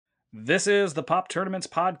This is the Pop Tournaments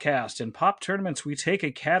podcast. In Pop Tournaments, we take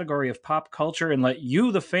a category of pop culture and let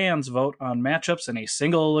you, the fans, vote on matchups in a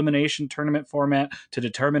single elimination tournament format to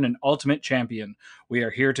determine an ultimate champion. We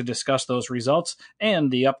are here to discuss those results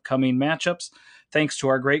and the upcoming matchups. Thanks to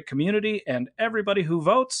our great community and everybody who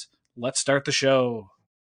votes. Let's start the show.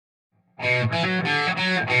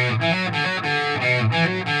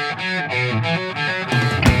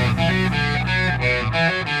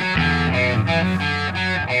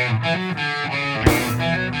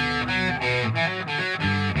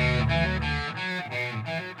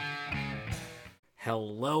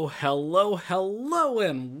 Hello,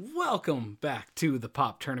 and welcome back to the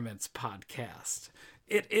Pop Tournaments podcast.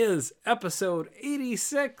 It is episode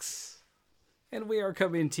 86, and we are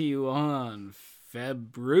coming to you on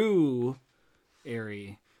February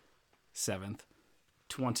 7th,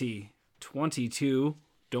 2022.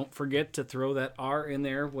 Don't forget to throw that R in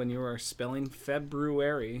there when you are spelling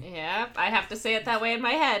February. Yep, I have to say it that way in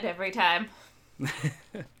my head every time.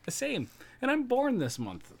 Same. And I'm born this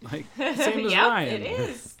month. Like, same as Ryan. It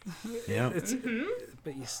is. Yeah.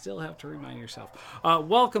 But you still have to remind yourself.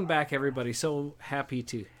 Welcome back, everybody. So happy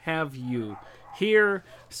to have you here.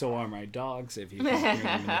 So are my dogs, if you can hear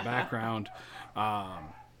them in the background.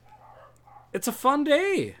 It's a fun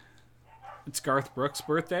day. It's Garth Brooks'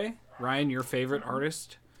 birthday. Ryan, your favorite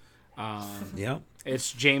artist.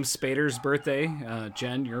 It's James Spader's birthday.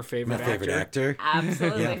 Jen, your favorite actor. My favorite actor.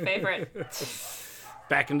 Absolutely favorite.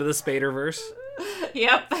 Back into the Spaderverse.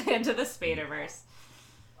 Yep, into the Spaderverse.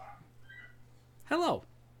 Hello.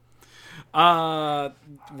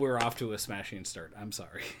 We're off to a smashing start. I'm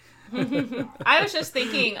sorry. I was just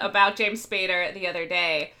thinking about James Spader the other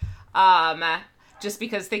day. Just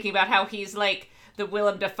because thinking about how he's like the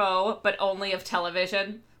Willem Dafoe, but only of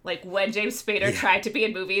television. Like, when James Spader tried to be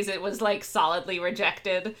in movies, it was, like, solidly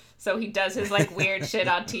rejected. So he does his, like, weird shit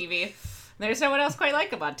on TV. There's no one else quite like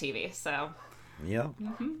him on TV, so... Yeah.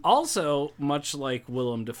 Mm-hmm. Also, much like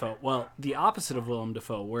Willem Dafoe, well, the opposite of Willem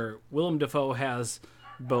Dafoe, where Willem Dafoe has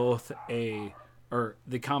both the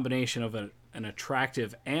combination of an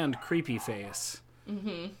attractive and creepy face.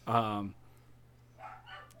 Mm-hmm.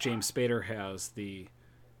 James Spader has the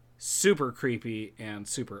super creepy and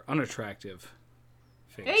super unattractive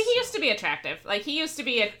face. He used to be attractive. Like, he used to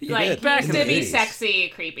be, sexy,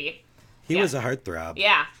 creepy. He was a heartthrob.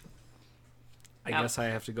 Yeah. I guess I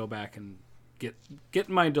have to go back and get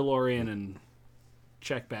my DeLorean and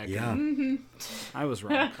check back. Yeah. Mm-hmm. I was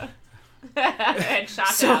wrong. And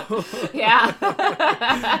shock it out.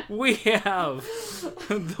 Yeah. We have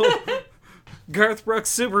the Garth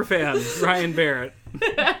Brooks superfan, Ryan Barrett.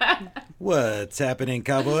 What's happening,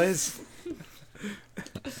 cowboys?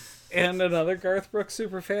 And another Garth Brooks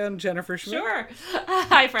superfan, Jennifer Schmidt. Sure.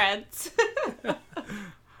 Hi, friends.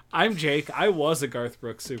 I'm Jake. I was a Garth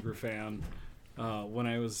Brooks superfan when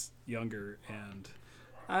I was younger, and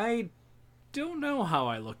I don't know how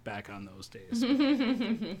I look back on those days.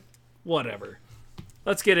 Whatever.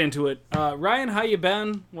 Let's get into it. Ryan, how you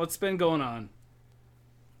been? What's been going on?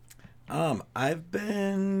 I've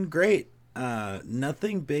been great.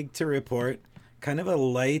 Nothing big to report. Kind of a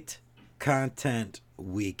light content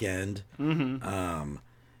weekend. Mm-hmm.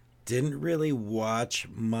 Didn't really watch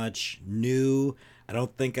much new. I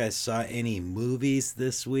don't think I saw any movies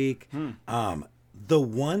this week. The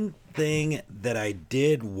one thing that I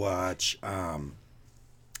did watch,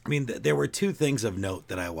 there were two things of note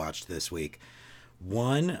that I watched this week.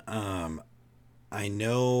 One, I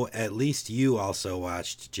know at least you also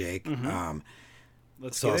watched, Jake. Mm-hmm.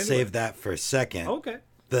 So I'll save that for a second. Okay.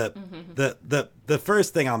 The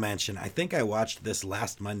first thing I'll mention, I think I watched this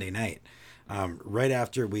last Monday night. Right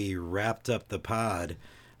after we wrapped up the pod,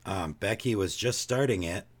 Becky was just starting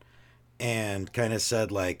it and kind of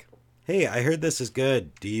said, like, hey, I heard this is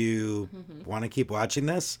good. Do you want to keep watching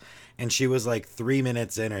this? And she was like 3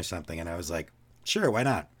 minutes in or something. And I was like, sure, why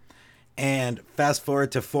not? And fast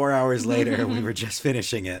forward to 4 hours later, we were just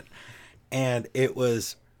finishing it. And it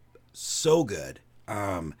was so good.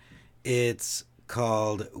 It's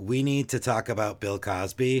called We Need to Talk About Bill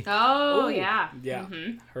Cosby. Oh, yeah. Yeah,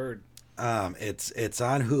 heard. It's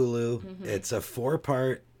on Hulu. Mm-hmm. It's a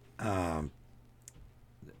 4-part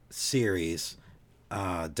series,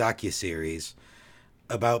 docuseries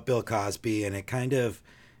about Bill Cosby, and it kind of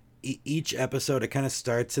each episode it kind of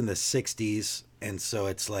starts in the 60s, and so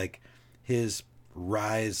it's like his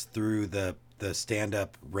rise through the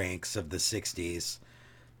stand-up ranks of the 60s,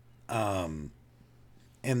 and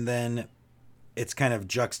then it's kind of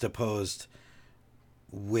juxtaposed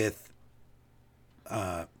with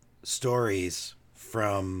stories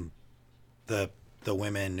from the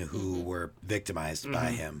women who were victimized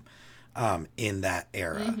by him. in that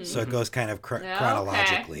era. So it goes kind of Yeah,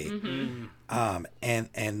 chronologically. okay.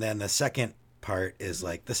 And then the second part is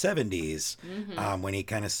like the 70s, when he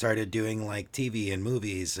kind of started doing like TV and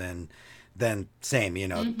movies, and then same, you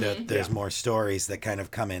know, there's more stories that kind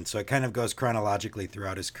of come in. So it kind of goes chronologically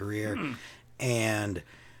throughout his career, and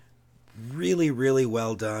really, really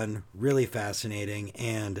well done, really fascinating.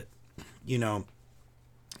 And, you know,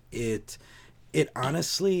 it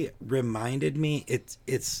honestly reminded me,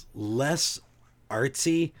 it's less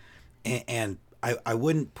artsy, and I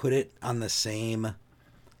wouldn't put it on the same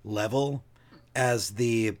level as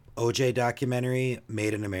the OJ documentary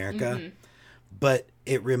Made in America, but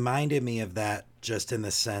it reminded me of that just in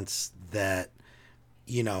the sense that,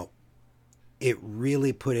 you know, it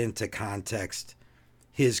really put into context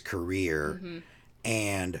his career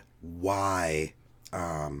and why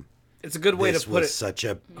It's a good way to this put was it such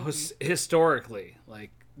a historically,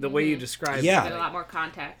 like the way you described Yeah. Get a it. lot more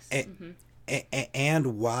context.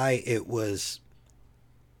 and why it was,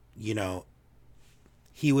 you know,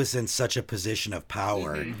 he was in such a position of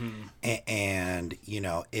power, and you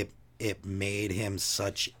know, it made him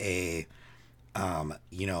such a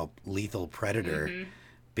you know, lethal predator,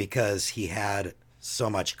 because he had so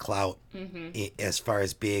much clout as far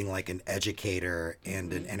as being like an educator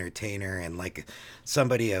and an entertainer, and like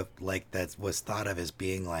somebody of like that was thought of as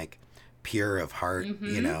being like pure of heart,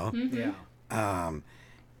 you know, Yeah.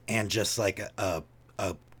 and just like a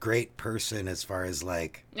great person as far as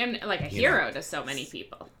like And like a hero to so many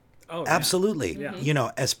people. Oh, absolutely, Yeah. you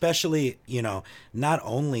know, especially, you know, not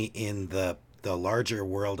only in the larger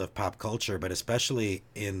world of pop culture, but especially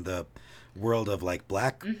in the world of like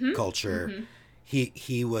black culture,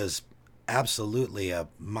 he was absolutely a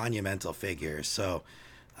monumental figure. So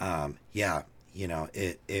yeah, you know,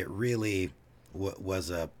 it really was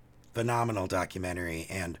a phenomenal documentary.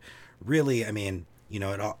 And really, I mean, you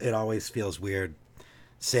know, it always feels weird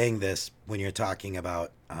saying this when you're talking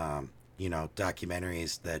about you know,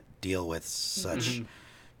 documentaries that deal with such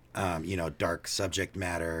you know, dark subject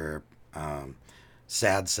matter,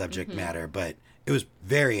 sad subject matter, but it was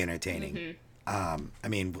very entertaining. I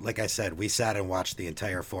mean, like I said, we sat and watched the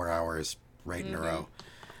entire 4 hours right in a row.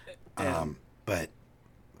 But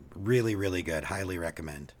really, really good. Highly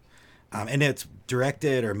recommend. And it's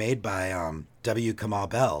directed or made by W. Kamau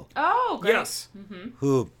Bell, Oh, great. Yes.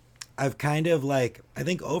 who I've kind of like, I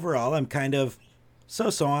think overall I'm kind of so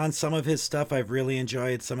on. Some of his stuff I've really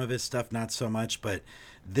enjoyed, some of his stuff not so much, but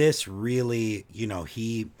this really, you know,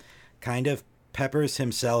 he kind of peppers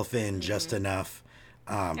himself in just enough.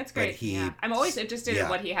 That's great. He, Yeah. I'm always interested yeah. in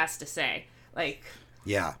what he has to say. Like,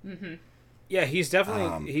 Yeah. Yeah, he's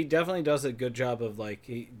definitely he definitely does a good job of like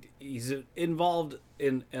he's involved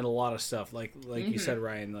in a lot of stuff. Like you said,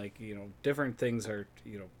 Ryan, like, you know, different things are,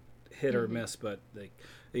 you know, hit or miss, but like,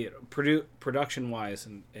 you know, production wise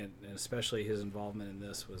and especially his involvement in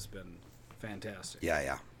this has been fantastic.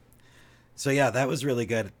 Yeah. So yeah, that was really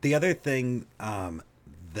good. The other thing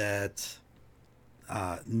that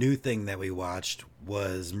new thing that we watched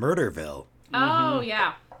was Murderville, oh,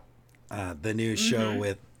 yeah. the new show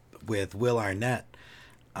with Will Arnett,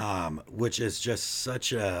 which is just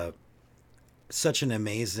such an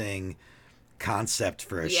amazing concept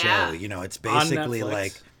for a Yeah. show. You know, it's On basically Netflix.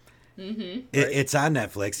 like it's on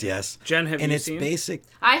Netflix, yes. Jen, have and you it's seen it? basic.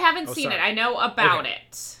 I haven't seen sorry. it. I know about Okay.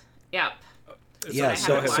 it. Yep. Yeah, I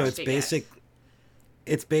so haven't so watched it's it basic.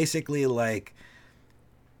 It's basically like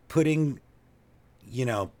putting, you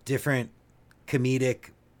know, different comedic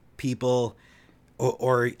people,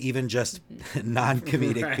 or even just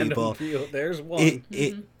non-comedic Random people, There's one.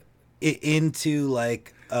 into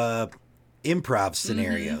like improv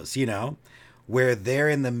scenarios, you know, where they're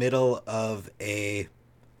in the middle of a,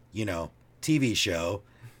 you know, TV show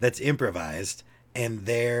that's improvised, and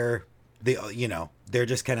they're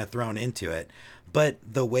just kind of thrown into it. But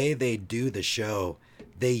the way they do the show,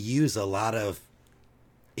 they use a lot of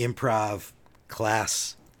improv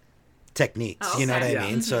class techniques. Oh, You know what okay.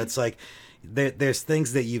 I mean? So it's like there's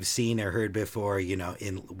things that you've seen or heard before, you know,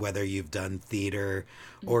 in whether you've done theater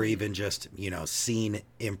or even just, you know, seen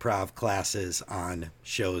improv classes on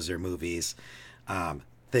shows or movies.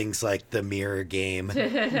 Things like the mirror game,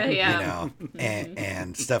 Yeah. you know,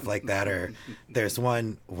 and stuff like that. Or there's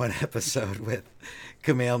one episode with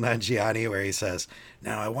Kumail Nanjiani where he says,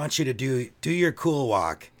 "Now I want you to do your cool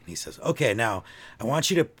walk." And he says, "Okay, now I want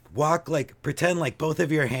you to walk like, pretend like both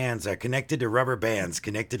of your hands are connected to rubber bands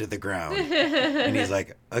connected to the ground." And he's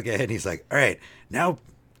like, "Okay." And he's like, "All right, now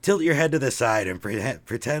tilt your head to the side and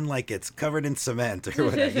pretend like it's covered in cement," or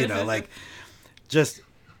whatever, you know, like just,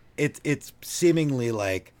 it's seemingly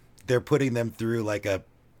like they're putting them through like a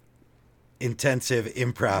intensive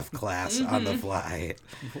improv class on the fly.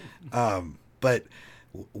 But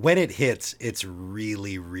when it hits, it's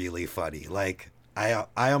really, really funny. Like I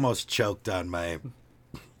almost choked on my,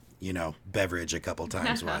 beverage a couple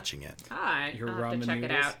times watching it. All right, Your I'll have to ramen check it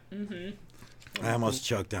noodles? out. Mm-hmm. I almost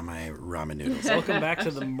choked on my ramen noodles. Welcome back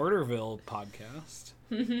to the Murderville podcast.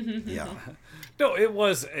 Yeah. No, it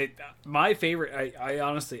was my favorite. I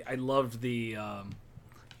honestly, I loved the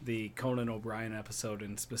Conan O'Brien episode,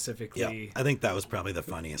 and Yeah. specifically I think that was probably the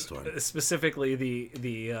funniest one.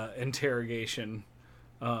 the interrogation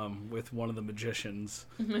with one of the magicians,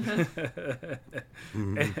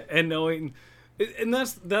 and knowing, and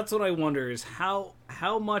that's what I wonder is how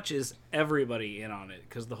much is everybody in on it,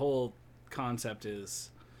 because the whole concept is,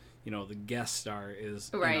 the guest star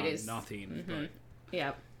is Right, in on is- nothing, but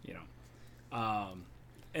Yep.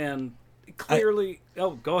 and clearly,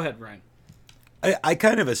 go ahead, Ryan. I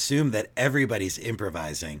kind of assume that everybody's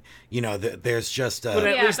improvising. There's just But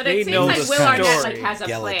at Yeah, least but they it seems know like the Will Arnett story. has a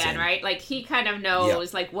Skeleton. plan, right? Like he kind of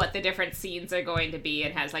knows like what the different scenes are going to be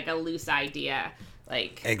and has like a loose idea.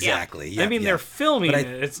 Like exactly. I Yep, mean, yep. they're filming But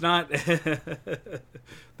it. It's not.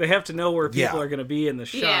 They have to know where people Yeah. are going to be in the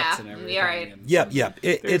shots Yeah, and everything. you're right. and- Yep.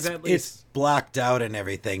 There's It's at it's least- blocked out and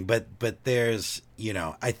everything, but there's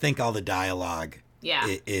I think all the dialogue Yeah.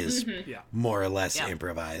 is Yeah. more or less Yep.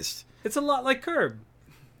 improvised. It's a lot like Curb.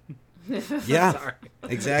 Yeah, Sorry.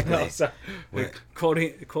 exactly. No, sorry. We're-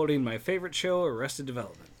 Quoting my favorite show, Arrested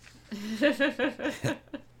Development.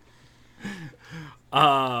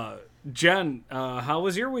 Jen, how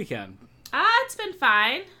was your weekend? It's been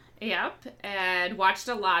fine. Yep. And watched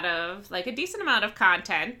a lot of a decent amount of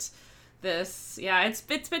content. It's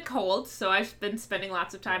been cold, so I've been spending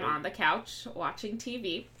lots of time on the couch watching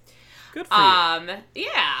TV. Good for you.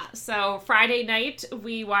 Yeah. So Friday night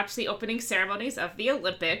we watched the opening ceremonies of the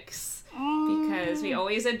Olympics because we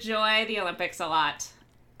always enjoy the Olympics a lot.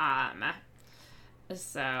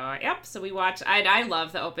 So we watched. I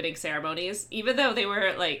love the opening ceremonies, even though they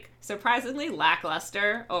were surprisingly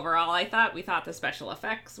lackluster overall. We thought the special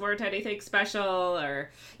effects weren't anything special,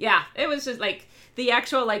 it was just the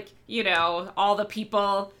actual all the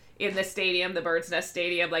people in the stadium, the Bird's Nest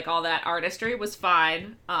Stadium, all that artistry was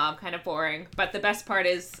fine, kind of boring. But the best part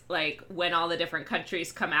is when all the different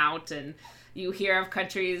countries come out and you hear of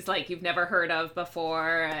countries you've never heard of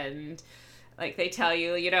before, and they tell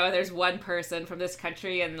you, there's one person from this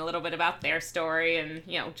country and a little bit about their story, and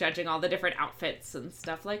judging all the different outfits and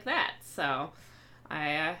stuff like that. So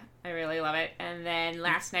I really love it. And then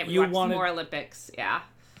last night we watched some more Olympics. Yeah.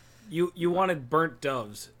 You wanted burnt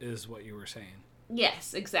doves, is what you were saying.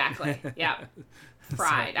 Yes, exactly. Yeah.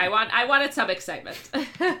 Pride. I wanted some excitement.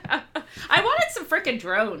 I wanted some freaking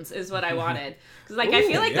drones is what I wanted. Because I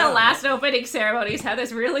feel like yeah. the last opening ceremonies had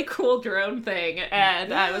this really cool drone thing,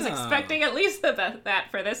 and I was expecting at least that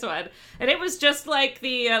for this one. And it was just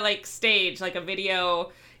the stage, a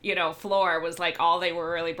video, floor was all they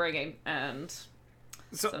were really bringing, and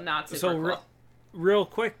so not super cool. Real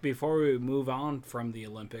quick before we move on from the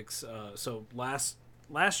Olympics, so last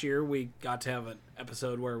year we got to have an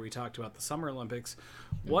episode where we talked about the Summer Olympics.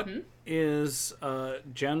 What is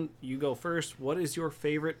Jen, you go first. What is your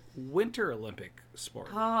favorite Winter Olympic sport?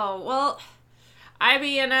 Oh, well, our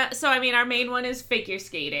main one is figure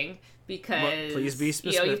skating because Well, please be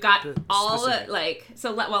specific. you've got all specific.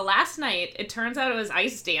 last night it turns out it was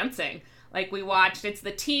ice dancing. We watched, it's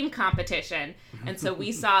the team competition, and so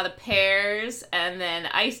we saw the pairs and then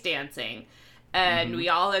ice dancing, and we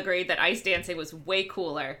all agreed that ice dancing was way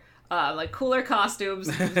cooler. Cooler costumes.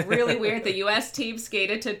 It was really weird. The U.S. team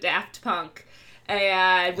skated to Daft Punk,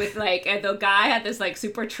 and with and the guy had this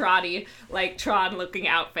super trotty, Tron looking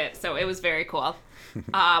outfit. So it was very cool.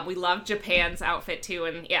 We loved Japan's outfit too,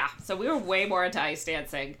 and so we were way more into ice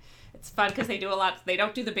dancing. It's fun because they do a lot. They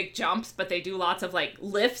don't do the big jumps, but they do lots of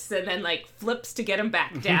lifts and then flips to get them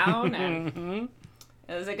back down, and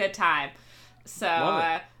it was a good time.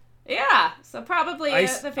 So so probably the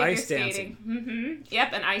figure ice skating.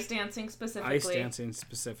 Yep, and ice dancing specifically. Ice dancing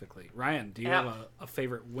specifically. Ryan, do you have a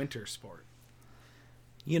favorite winter sport?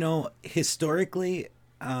 Historically,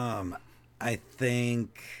 I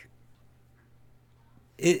think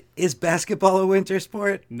is basketball a winter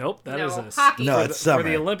sport? Nope, that No, is hockey. No, for it's For summer.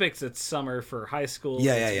 the Olympics, it's summer. For high school,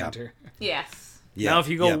 Yeah, it's yeah. winter. Yes. Yeah, Now, if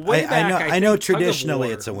you go yeah. way back, I know think tug of traditionally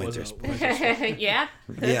war it's a was winter sport. winter sport. Yeah.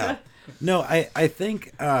 Yeah. No, I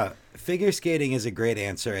think figure skating is a great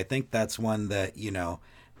answer. I think that's one that,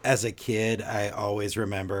 as a kid, I always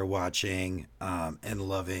remember watching and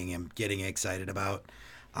loving and getting excited about.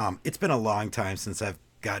 It's been a long time since I've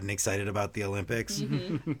gotten excited about the Olympics.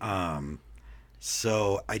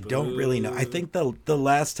 So I don't really know. I think the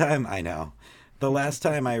last time I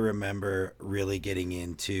remember really getting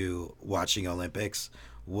into watching Olympics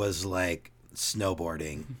was like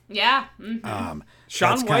snowboarding. Yeah.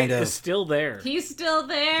 Shaun White is still there. He's still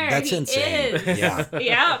there. That's insane. Is. Yeah.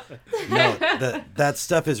 Yep. No, that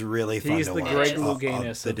stuff is really fun He's to the watch. Greg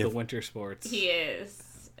Louganis of the winter sports. He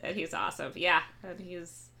is. And he's awesome. Yeah. And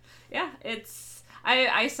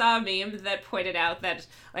I saw a meme that pointed out that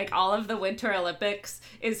like all of the Winter Olympics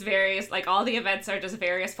is various, like all the events are just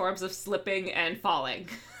various forms of slipping and falling.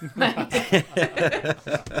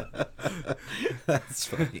 That's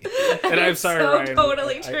funny. And I'm sorry, so Ryan.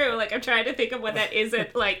 Totally true. Like I'm trying to think of one that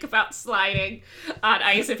isn't like about sliding on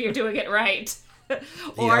ice if you're doing it right.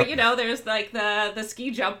 Or Yep. There's like the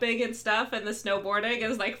ski jumping and stuff, and the snowboarding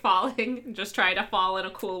is like falling, just trying to fall in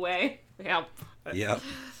a cool way. Yep. Yep.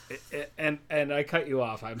 And I cut you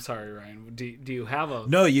off. I'm sorry, Ryan. Do you have a?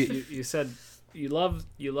 No, You said you love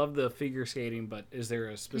the figure skating, but is there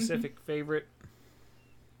a specific favorite?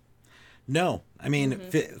 No, I mean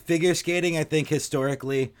figure skating. I think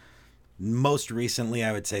historically, most recently,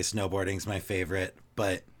 I would say snowboarding's my favorite.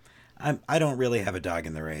 But I don't really have a dog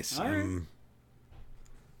in the race. All right.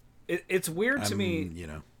 It's weird to me.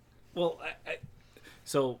 Well,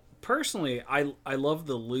 so personally, I love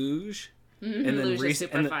the luge. And then Luge is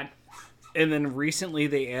super fun. And then recently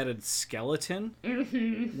they added skeleton,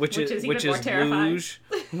 which is even more terrifying. luge.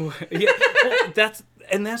 Yeah, well, that's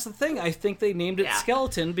the thing. I think they named it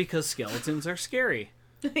skeleton because skeletons are scary.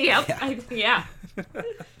 Yep. Yeah.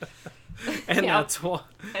 And that's why.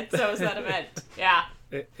 And so is that event. Yeah.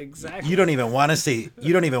 Exactly. You don't even want to see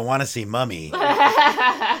Mummy. Well,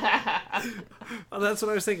 that's what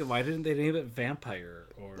I was thinking. Why didn't they name it Vampire?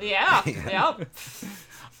 Or Yeah. Yep.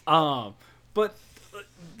 But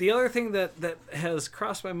the other thing that has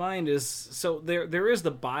crossed my mind is so there is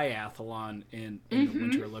the biathlon in the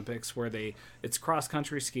Winter Olympics where it's cross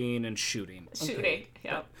country skiing and shooting. Shooting.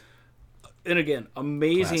 Yep. And again,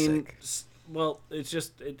 amazing. Classic. Well, it's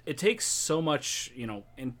just it takes so much,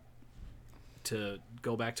 to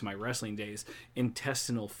go back to my wrestling days,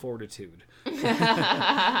 intestinal fortitude.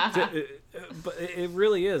 But it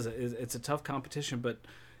really is. It's a tough competition, but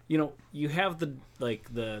you have the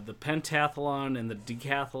pentathlon and the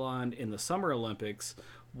decathlon in the Summer Olympics.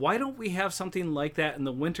 Why don't we have something like that in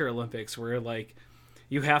the Winter Olympics where like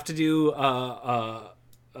you have to do a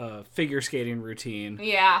figure skating routine,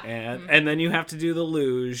 and then you have to do the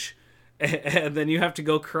luge, and then you have to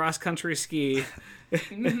go cross country ski,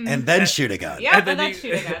 and then shoot a gun. Yeah, and then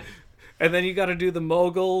shoot a gun. And then you got to do the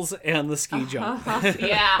moguls and the ski jump.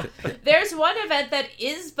 Yeah. There's one event that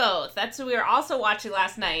is both. That's what we were also watching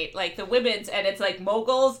last night, like the women's, and it's like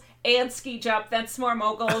moguls and ski jump, then some more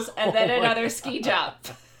moguls, and then another ski jump.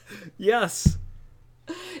 Yes.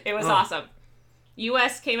 It was awesome.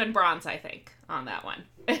 U.S. came in bronze, I think, on that one.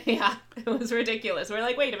 Yeah, it was ridiculous. We're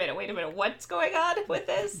like, wait a minute, what's going on with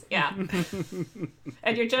this? Yeah.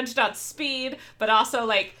 And you're judged on speed, but also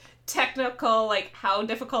like technical, like how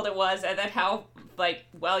difficult it was, and then how like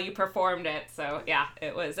well you performed it. So yeah,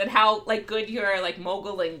 it was, and how like good your like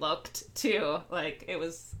moguling looked too. Like it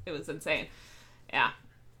was insane. Yeah.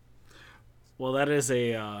 Well, that is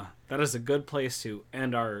a good place to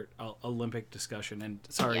end our Olympic discussion. And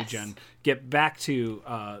sorry, Yes. Jen, get back to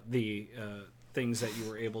the things that you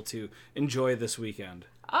were able to enjoy this weekend.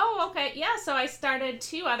 Oh, okay. Yeah, so I started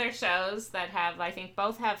 2 other shows that I think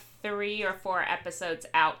both have 3 or 4 episodes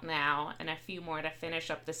out now, and a few more to finish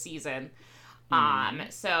up the season.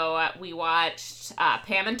 So we watched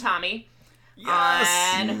Pam and Tommy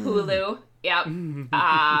on Hulu. Yep.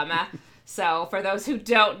 So for those who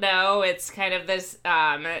don't know, it's kind of this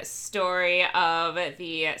story of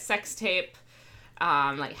the sex tape,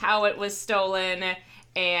 like how it was stolen.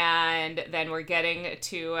 And then we're getting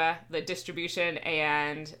to the distribution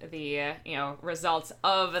and the results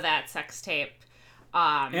of that sex tape,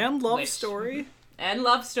 And love story. And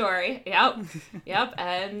love story. Yep, yep.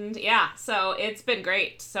 And yeah, so it's been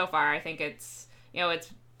great so far. I think it's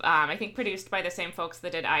I think produced by the same folks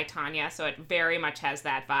that did I, Tonya, so it very much has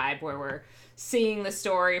that vibe where we're seeing the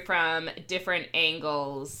story from different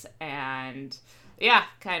angles, and yeah,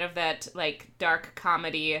 kind of that like dark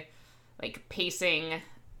comedy, like pacing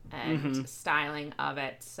and styling of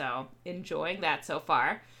it. So enjoying that so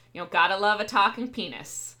far. Gotta love a talking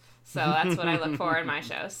penis. So that's what I look for in my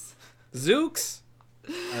shows. Zooks.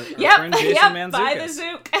 Our Yep, friend Jason Mantzoukas. by the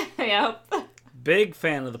Zook. Yep. Big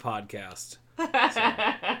fan of the podcast.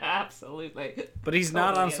 Absolutely. But he's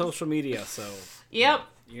not on is. social media, so Yep.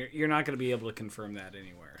 you're not going to be able to confirm that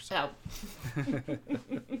anywhere. So. So,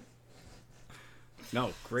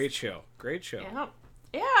 No, great show. Great show. yep.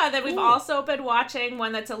 Yeah, then we've also been watching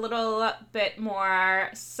one that's a little bit more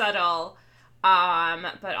subtle,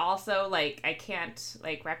 but also like I can't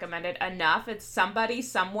like recommend it enough. It's Somebody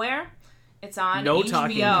Somewhere. It's on No HBO.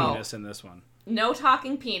 talking penis in this one. No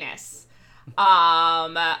talking penis. A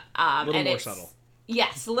little and more it's, subtle.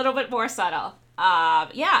 Yes, a little bit more subtle.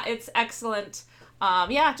 Yeah, it's excellent.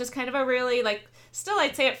 Yeah, just kind of a really like. Still,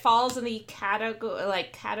 I'd say it falls in the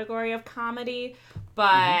category of comedy,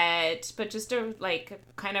 but just a like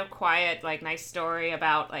kind of quiet, like nice story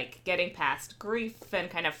about like getting past grief and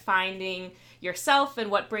kind of finding yourself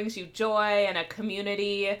and what brings you joy and a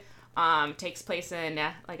community. Takes place in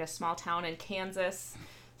like a small town in Kansas,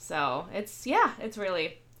 so it's a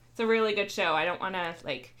really good show. I don't want to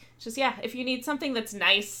like just if you need something that's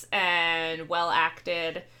nice and well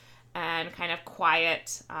acted and kind of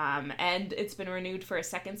quiet, and it's been renewed for a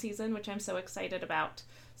second season, which I'm so excited about.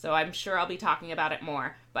 So I'm sure I'll be talking about it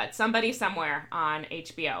more. But Somebody Somewhere on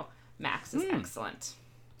HBO Max is excellent.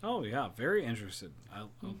 Oh yeah, very interested.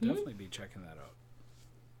 I'll definitely be checking that out.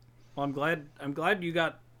 Well, I'm glad you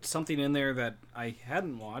got something in there that I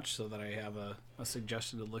hadn't watched, so that I have a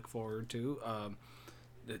suggestion to look forward to.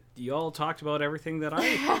 You all talked about everything that I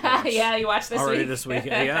watched. Yeah, you watched this already week. this week.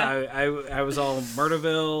 Yeah, I was all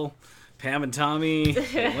Murderville, Pam and Tommy,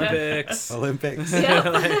 Olympics.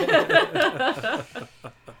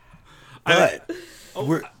 But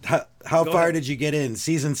how far did you get in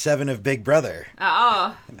season 7 of Big Brother?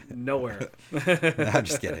 Oh. Nowhere. No, I'm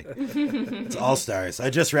just kidding. It's All Stars. I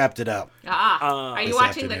just wrapped it up. Are you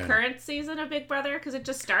watching afternoon. the current season of Big Brother? Because it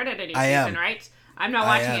just started a new I season, am. right? I'm not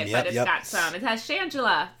watching it, Yep, but it's yep. got some. It has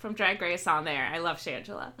Shangela from Drag Race on there. I love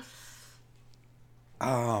Shangela.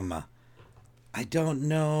 I don't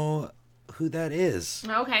know who that is.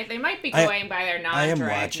 Okay, they might be going by their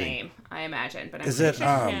non-drag watching. name, I imagine. But I'm Is pretty it, sure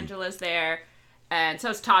Shangela's there. And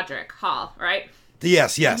so is Todrick Hall, right?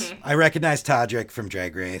 Yes. I recognize Todrick from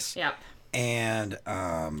Drag Race. Yep. And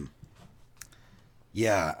Carson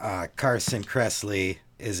Kressley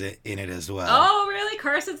is in it as well. Oh, really?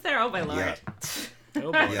 Carson's there? Oh, my lord. Yeah.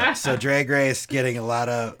 Oh boy. Yeah. So Drag Race getting a lot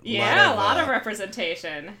of A lot of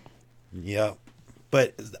representation. Yep.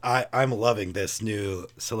 But I'm loving this new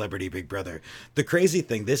Celebrity Big Brother. The crazy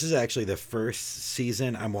thing, this is actually the first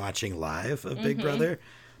season I'm watching live of Big Brother.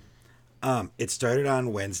 It started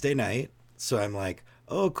on Wednesday night, so I'm like,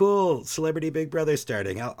 oh, cool, Celebrity Big Brother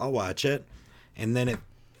starting. I'll watch it. And then it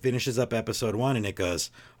finishes up episode 1, and it goes,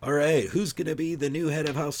 all right, who's going to be the new head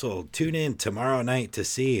of household? Tune in tomorrow night to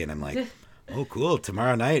see. And I'm like, oh, cool,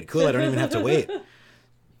 tomorrow night. Cool, I don't even have to wait.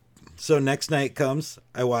 So next night comes,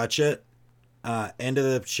 I watch it. End of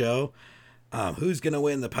the show. Who's going to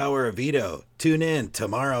win the power of veto? Tune in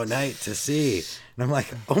tomorrow night to see. And I'm like,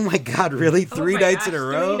 oh my God, really? 3 nights in a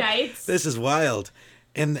row? 3 nights? This is wild.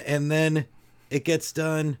 And then it gets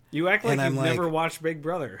done. You act like and you've I'm never watched Big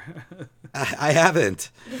Brother. I haven't.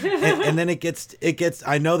 And then it gets,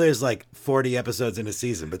 I know there's like 40 episodes in a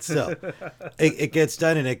season, but still. It gets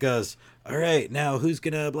done and it goes, all right, now who's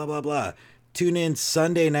going to blah, blah, blah. Tune in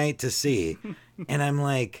Sunday night to see. And I'm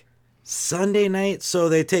like, Sunday night? So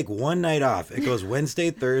they take one night off. It goes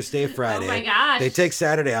Wednesday, Thursday, Friday. Oh my gosh. They take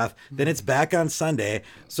Saturday off. Then it's back on Sunday.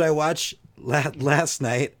 So I watch last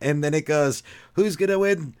night and then it goes, who's going to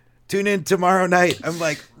win? Tune in tomorrow night. I'm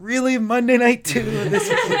like, really? Monday night too? This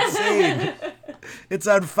is insane. It's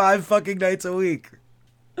on 5 fucking nights a week.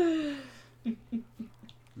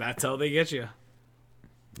 That's how they get you.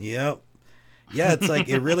 Yep. Yeah, it's like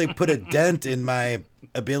it really put a dent in my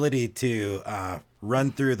ability to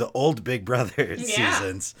run through the old Big Brother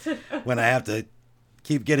seasons when I have to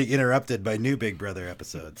keep getting interrupted by new Big Brother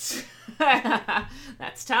episodes.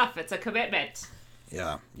 That's tough. It's a commitment.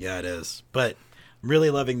 Yeah, it is. But I'm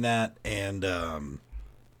really loving that, and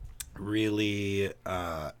really,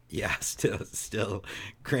 still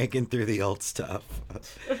cranking through the old stuff.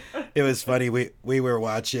 It was funny. We were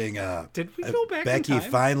watching. Did we go back Becky in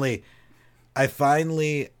time?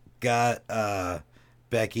 finally got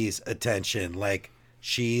Becky's attention. Like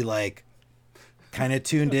she kind of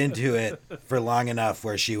tuned into it for long enough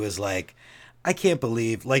where she was like, I can't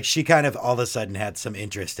believe, like she kind of all of a sudden had some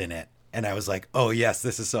interest in it. And I was like, oh yes,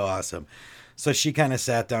 this is so awesome. So she kind of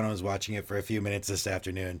sat down and was watching it for a few minutes this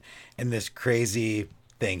afternoon. And this crazy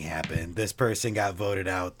thing happened. This person got voted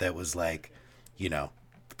out that was like,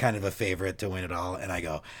 kind of a favorite to win it all. And I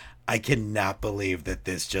go, I cannot believe that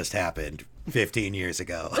this just happened 15 years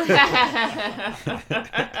ago.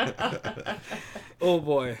 Oh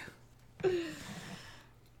boy.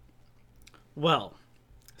 Well,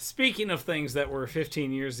 speaking of things that were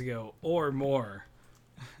 15 years ago or more,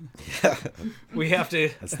 we have to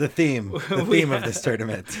That's the theme. The theme of this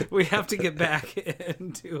tournament. we have to get back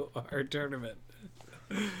into our tournament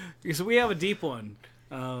because we have a deep one,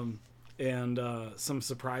 and some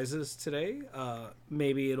surprises today.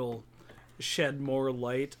 Maybe it'll shed more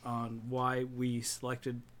light on why we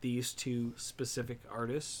selected these two specific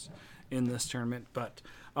artists in this tournament. But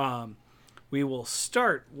we will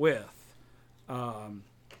start with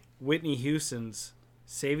Whitney Houston's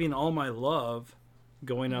 "Saving All My Love"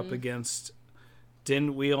 going up against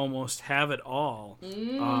 "Didn't We Almost Have It All."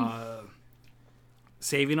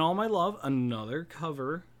 "Saving All My Love," another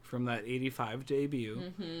cover from that 85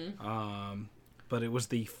 debut. But it was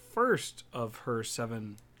the first of her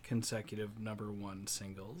 7 consecutive #1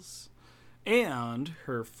 singles, and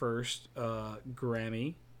her first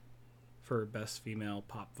Grammy for Best Female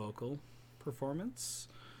Pop Vocal Performance.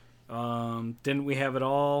 "Didn't We Have It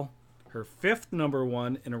All," her 5th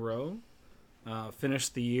 #1 in a row.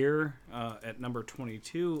 Finished the year at number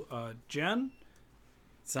 22. Jen?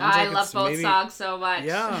 I love both songs so much.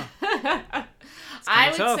 Yeah. I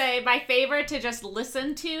would say my favorite to just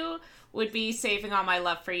listen to would be "Saving All My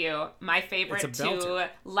Love for You." My favorite to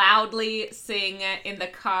loudly sing in the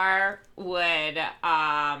car would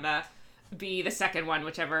be the second one,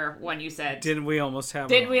 whichever one you said. Didn't We Almost Have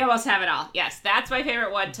It All? Didn't We Almost Have It All? Yes, that's my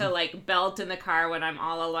favorite one to like belt in the car when I'm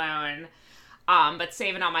all alone. But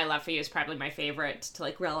 "Saving All My Love for You" is probably my favorite to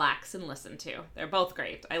like relax and listen to. They're both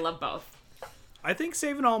great. I love both. I think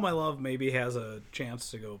 "Saving All My Love" maybe has a chance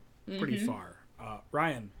to go pretty far.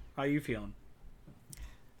 Ryan, how you feeling?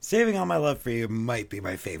 "Saving All My Love for You" might be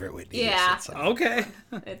my favorite Whitney Houston song. Okay.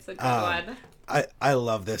 It's a good one. I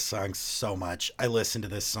love this song so much. I listen to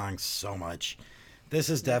this song so much. This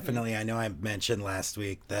is definitely, I know I mentioned last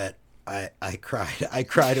week that I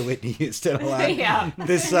cried to Whitney Houston a lot. Yeah.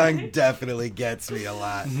 This song definitely gets me a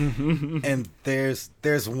lot. And there's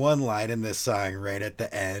one line in this song right at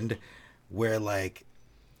the end where like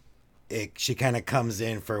she kind of comes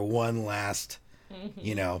in for one last,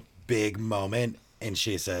 big moment, and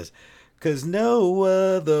she says, "'Cause no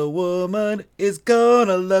other woman is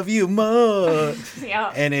gonna love you more."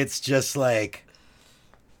 Yeah. And it's just like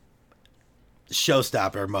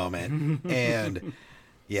showstopper moment. And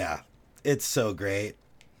yeah, it's so great.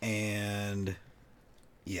 And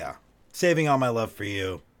yeah, "Saving All My Love for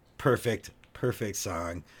You," perfect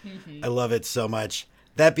song. I love it so much.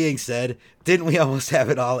 That being said, "Didn't We Almost Have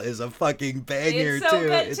It All" is a fucking banger, it's so too.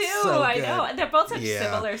 good It's too. so I good. know, and they're both such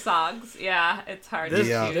similar songs. Yeah, it's hard.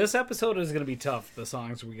 This episode is going to be tough. The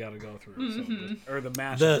songs we got to go through, or the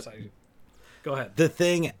matchups. Go ahead. The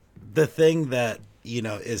thing that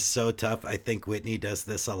is so tough. I think Whitney does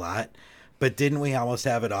this a lot, but "Didn't We Almost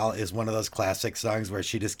Have It All" is one of those classic songs where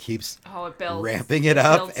she just keeps it builds. ramping it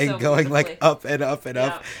up builds and so going beautifully. like up and up and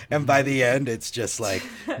up, and by the end it's just like,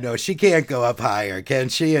 no, she can't go up higher, can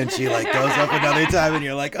she? And she like goes up another time, and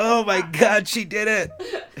you're like, oh my god, she did it.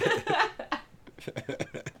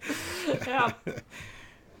 Yeah.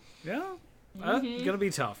 Yeah, gonna be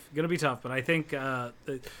tough. But I think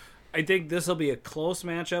this will be a close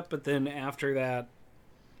matchup. But then after that,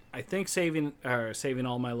 I think Saving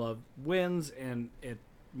All My Love wins, and it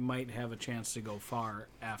might have a chance to go far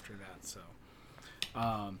after that. So,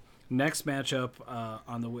 next matchup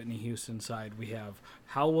on the Whitney Houston side, we have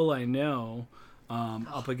 "How Will I Know"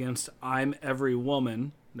 up against "I'm Every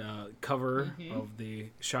Woman," cover of the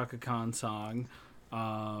Chaka Khan song,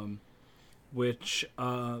 which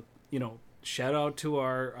shout out to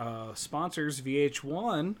our sponsors,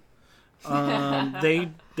 VH1.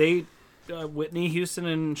 They Whitney Houston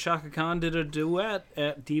and Chaka Khan did a duet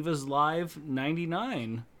at Divas Live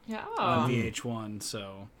 99 on VH1.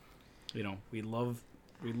 So, we love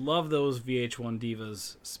those VH1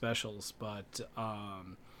 Divas specials. But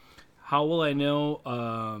 "How Will I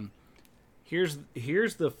Know?" Here's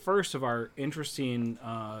the first of our interesting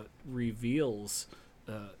reveals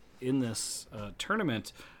in this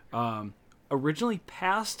tournament. Originally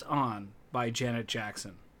passed on by Janet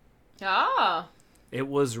Jackson. Oh. It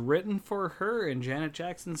was written for her, and Janet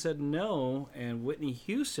Jackson said no, and Whitney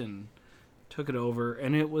Houston took it over,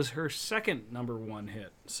 and it was her second #1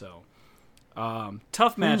 hit. So,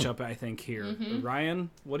 tough matchup, I think, here. Ryan,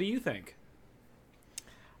 what do you think?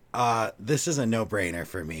 This is a no-brainer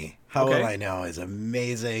for me. "How Will I Know" is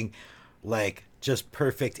amazing. Like, just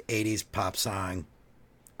perfect 80s pop song.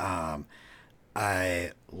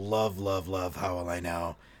 I love "How Will I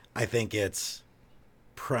Know." I think it's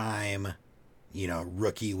prime,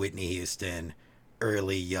 rookie Whitney Houston,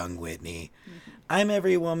 early young Whitney. "I'm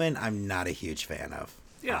Every Woman," I'm not a huge fan of,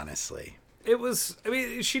 honestly. It was,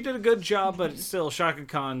 she did a good job, but still, Chaka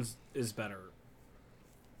Khan's is better.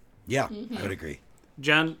 Yeah, I would agree.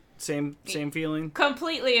 Jen, same feeling.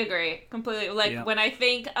 Completely agree. Completely. Like, Yeah. when I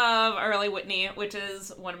think of early Whitney, which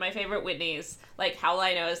is one of my favorite Whitneys, like, How Will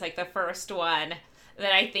I Know is, like, the first one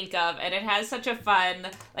that I think of, and it has such a fun,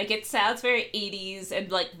 like, it sounds very 80s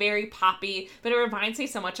and, like, very poppy, but it reminds me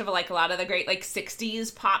so much of, like, a lot of the great, like,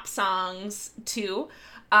 60s pop songs, too,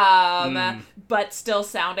 but still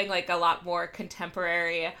sounding like a lot more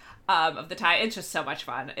contemporary of the time. It's just so much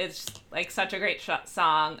fun. It's, like, such a great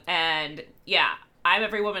song, and, yeah, I'm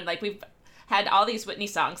Every Woman. Like, we've had all these Whitney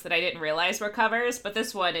songs that I didn't realize were covers, but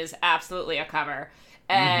this one is absolutely a cover,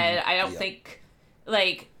 and I don't think,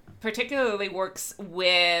 like, particularly works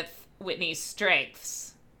with Whitney's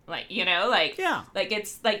strengths. Like, you know, like, Yeah. like,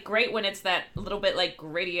 it's, like, great when it's that little bit, like,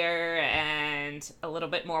 grittier and a little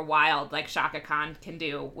bit more wild, like Shaka Khan can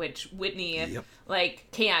do, which Whitney, like,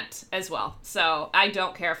 can't as well. So I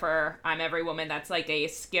don't care for I'm Every Woman. That's, like, a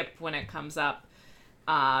skip when it comes up,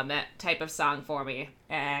 type of song for me.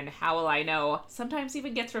 And How Will I Know sometimes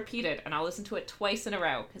even gets repeated, and I'll listen to it twice in a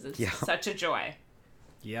row because it's such a joy.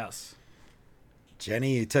 Yes.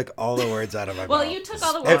 Jenny, you took all the words out of my mouth. Well, you took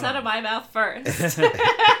all the words out of my mouth first.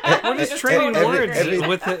 We're just trading words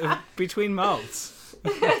every- between mouths.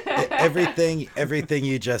 Everything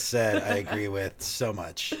you just said, I agree with so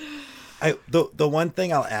much. The one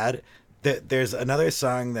thing I'll add, that there's another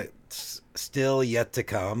song that's still yet to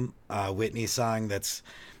come, Whitney song that's,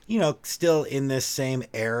 you know, still in this same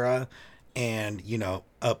era, and, you know,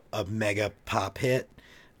 a mega pop hit.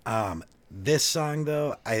 This song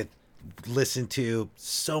though, I listen to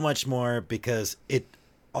so much more because it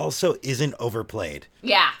also isn't overplayed.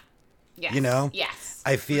 Yeah. Yes. You know? Yes.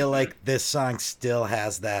 I feel like this song still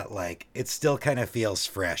has that, like, it still kind of feels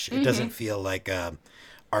fresh. It doesn't feel like a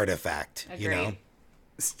artifact, Agreed. you know?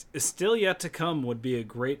 Still Yet to Come would be a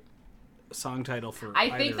great song title for I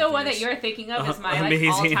think the one that you're thinking of is my like Amazing.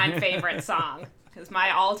 all-time favorite song. Because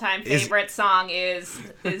my all-time favorite song is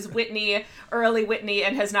Whitney, early Whitney,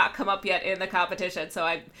 and has not come up yet in the competition.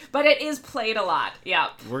 But it is played a lot. Yeah.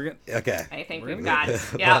 We're gonna. Okay. I think We're we've gonna-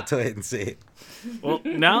 got. We'll Yeah. have to wait and see. Well,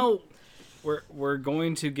 now we're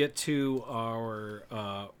going to get to our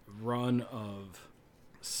run of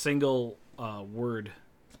single word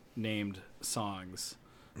named songs.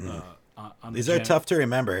 On These the are Janet, tough to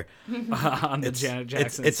remember. on the Janet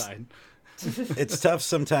Jackson it's- side. It's tough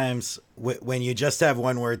sometimes when you just have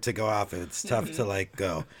one word to go off. It's tough to, like,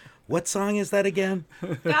 go, what song is that again?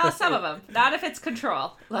 No, some of them. Not if it's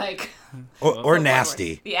Control. Like. Or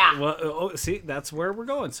Nasty. Yeah. Well, see, that's where we're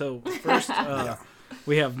going. So first,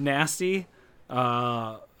 we have Nasty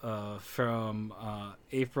from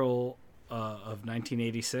April of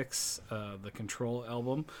 1986, the Control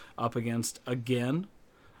album, up against Again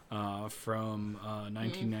from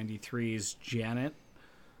 1993's Janet.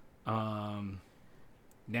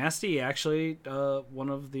 Nasty, actually, one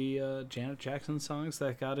of the Janet Jackson songs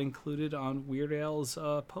that got included on Weird Al's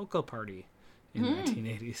Polka Party in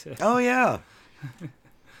 1986. Oh, yeah.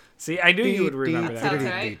 See, I knew you would remember that. Sounds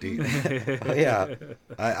right. Oh, yeah.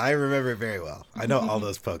 I remember it very well. I know all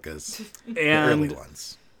those polkas. The And early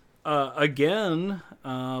ones. Again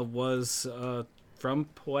was from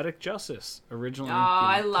Poetic Justice originally. Oh,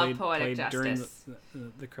 I love Poetic During Justice.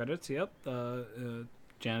 the credits. Yep.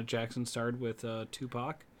 Janet Jackson starred with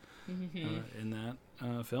Tupac in that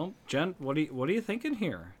film. Jen, what are you thinking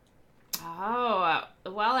here? Oh,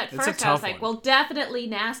 well, at It's a first I was tough like, one. well, definitely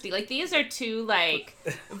Nasty. Like, these are two, like,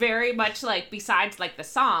 very much, like, besides, like, the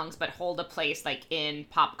songs, but hold a place, like, in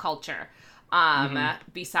pop culture,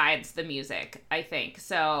 besides the music, I think.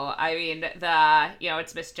 So, I mean,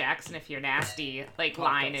 it's Miss Jackson if you're nasty, like,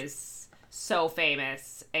 line is so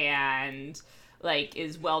famous and, like,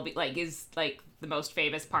 is the most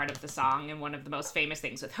famous part of the song and one of the most famous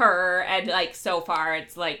things with her, and like so far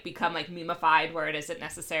it's like become like memeified where it isn't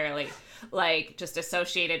necessarily like just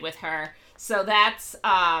associated with her, so that's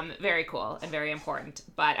very cool and very important.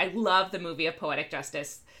 But I love the movie of Poetic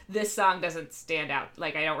Justice. This song doesn't stand out,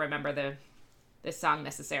 like I don't remember this song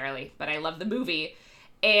necessarily, but I love the movie,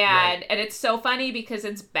 and it's so funny because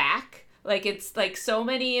it's back. Like, it's like so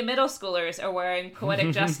many middle schoolers are wearing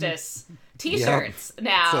Poetic Justice t-shirts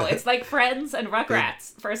now. It's like Friends and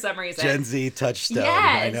Rugrats for some reason. Gen Z touchstone.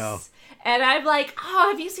 Yes. I know. And I'm like, oh,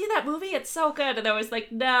 have you seen that movie? It's so good. And I was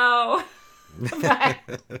like, no. But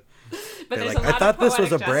there's like, a lot I thought of this was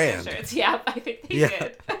Poetic a brand. Justice shirts. Yeah, I think they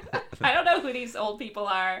did. I don't know who these old people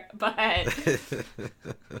are, but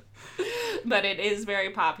but it is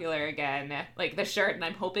very popular again. Like the shirt, and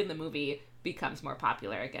I'm hoping the movie becomes more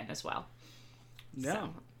popular again as well. Yeah.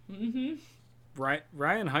 So, Right,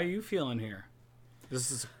 Ryan, how you feeling here?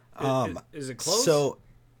 Is it close? So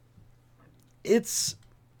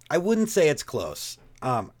I wouldn't say it's close.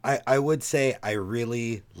 I would say I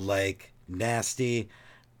really like Nasty.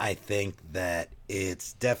 I think that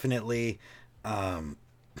it's definitely,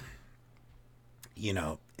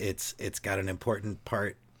 it's got an important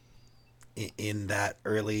part in that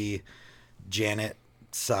early Janet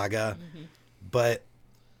saga, but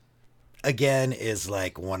again is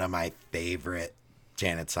like one of my favorite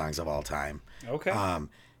Janet songs of all time. Okay.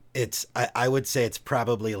 I would say it's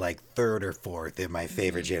probably like third or fourth in my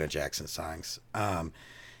favorite Janet Jackson songs.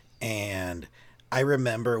 And I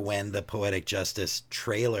remember when the Poetic Justice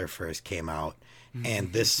trailer first came out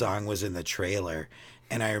and this song was in the trailer,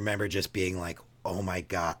 and I remember just being like, oh my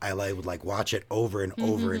God, I would like watch it over and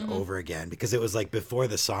over and over again, because it was like before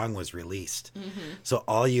the song was released. So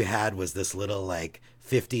all you had was this little like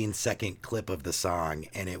 15-second clip of the song,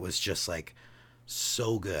 and it was just like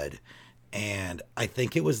so good. And I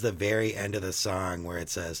think it was the very end of the song where it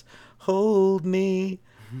says, hold me,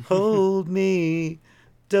 don't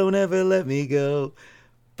ever let me go.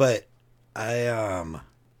 But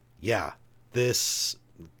this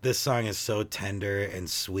song is so tender and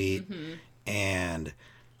sweet. And,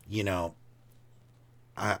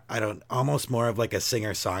 I don't, almost more of like a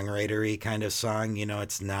singer-songwriter-y kind of song.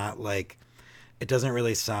 It's not like, it doesn't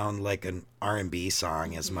really sound like an R&B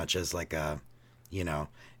song as much as like a,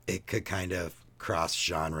 it could kind of cross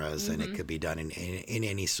genres, and it could be done in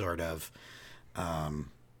any sort of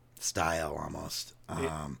style almost.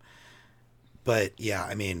 But yeah,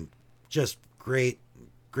 I mean, just great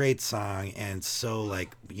song, and so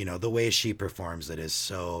like, the way she performs it is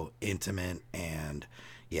so intimate, and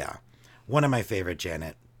yeah, one of my favorite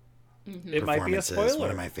Janet It might be a spoiler.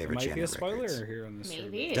 One of my favorite Janet Janet spoiler records. here on this.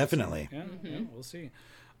 Maybe. Definitely. Yeah, we'll see.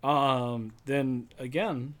 Then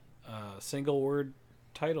again, single word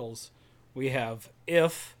titles. We have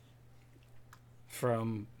If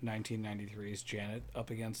from 1993's Janet up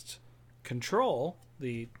against Control,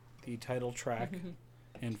 the title track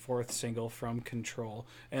and fourth single from Control.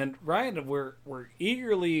 And Ryan, we're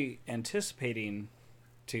eagerly anticipating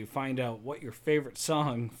to find out what your favorite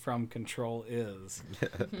song from Control is.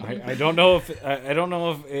 I don't know if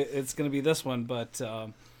it's going to be this one, but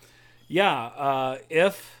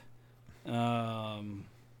If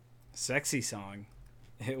sexy song.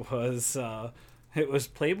 It was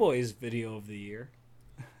Playboy's video of the year.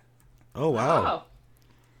 Oh wow.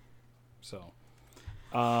 So,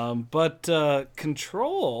 but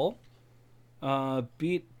Control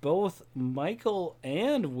beat both Michael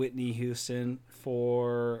and Whitney Houston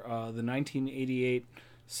for the 1988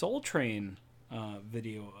 Soul Train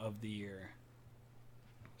video of the year.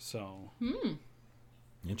 So,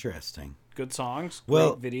 Interesting. good songs,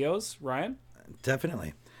 Well- great videos. Ryan?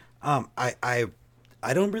 Definitely.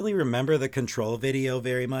 I don't really remember the Control video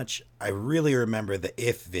very much. I really remember the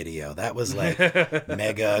If video. That was like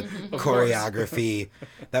mega choreography.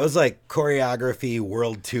 That was like choreography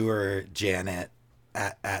world tour Janet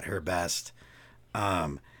at her best.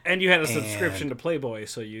 And you had a subscription to Playboy,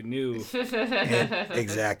 so you knew.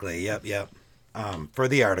 Exactly. Yep. For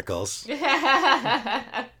the articles. And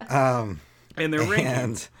they're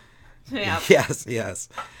rankings. And Yeah. yes.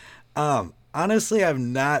 Honestly,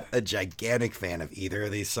 I'm not a gigantic fan of either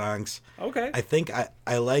of these songs. Okay. I think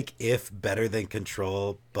I like If better than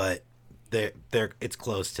Control, but it's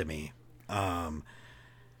close to me.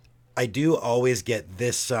 I do always get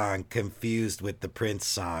this song confused with the Prince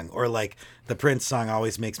song, or like the Prince song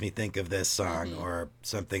always makes me think of this song or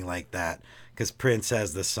something like that, because Prince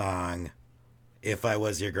has the song If I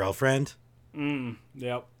Was Your Girlfriend,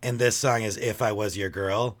 Yep. and this song is If I Was Your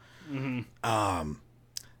Girl.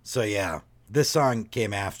 So yeah, this song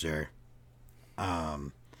came after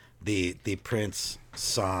the Prince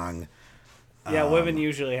song. Yeah, women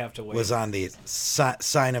usually have to wait. Was on the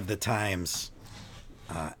Sign of the Times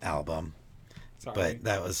album. Sorry. But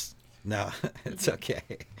that was no, it's okay.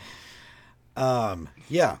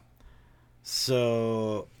 Yeah.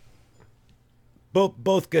 So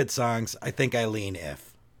both good songs. I think I lean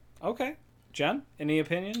If. Okay. Jen, any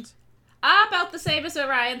opinions? About the same as what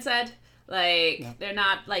Ryan said. Like, they're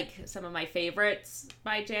not, like, some of my favorites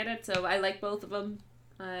by Janet, so I like both of them.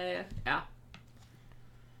 Yeah.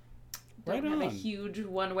 Right Don't have a on. huge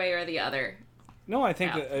one way or the other. No, I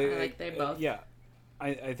think Yeah, I like they both. Yeah,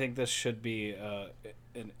 I think this should be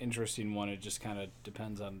an interesting one. It just kind of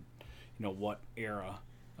depends on what era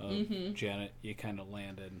of Janet you kind of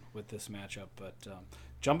land in with this matchup. But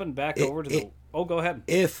jumping back over to the go ahead.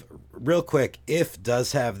 If real quick, If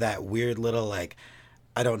does have that weird little like,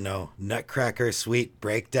 I don't know, Nutcracker Suite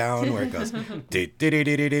breakdown where it goes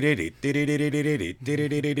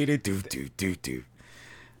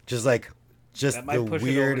just That might the push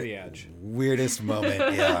it over the edge. weirdest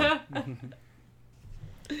moment. Yeah.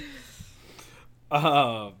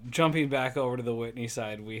 Jumping back over to the Whitney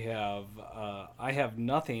side, we have I Have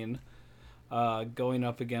Nothing going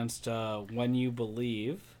up against When You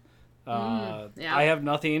Believe. Yeah. I Have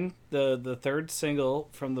Nothing, the third single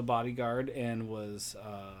from The Bodyguard, and was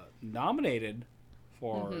nominated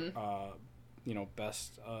for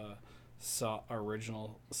best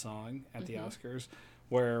original song at the Oscars,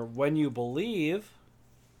 where When You Believe,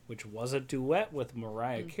 which was a duet with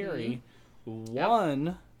Mariah Carey,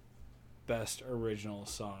 won best original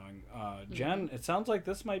song. Jen, it sounds like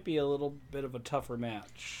this might be a little bit of a tougher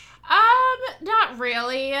match. Not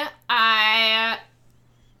really. I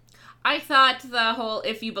thought the whole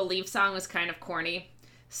If You Believe song was kind of corny.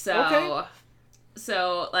 So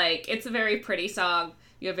like, it's a very pretty song.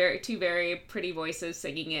 You have two very pretty voices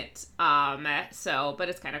singing it. But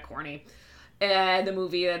it's kind of corny. And the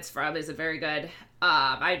movie that's from isn't very good.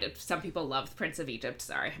 Some people love Prince of Egypt.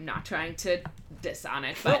 Sorry, I'm not trying to diss on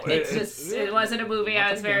it, but it wasn't a movie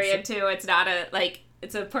I was very into. It's not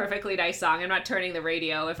it's a perfectly nice song. I'm not turning the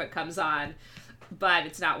radio if it comes on, but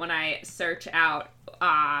it's not when I search out.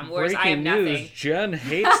 Whereas I Have Nothing. News, Jen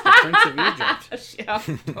hates the Prince of Egypt.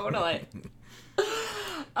 Yeah, totally.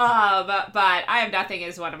 But I Have Nothing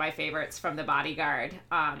is one of my favorites from The Bodyguard.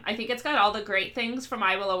 I think it's got all the great things from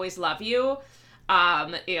I Will Always Love You.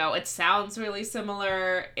 It sounds really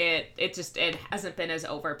similar. It hasn't been as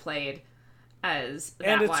overplayed as that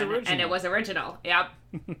and it's one. Original. And it was original. Yep.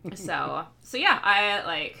 so yeah,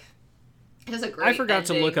 it has a great I forgot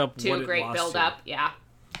to look up what it great lost build to. up. Yeah.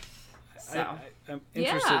 So I'm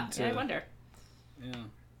interested yeah, I wonder. Yeah,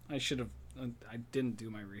 I should have. I didn't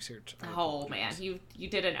do my research. Oh man, you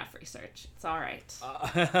did enough research. It's all right.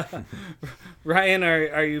 Ryan,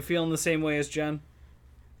 are you feeling the same way as Jen?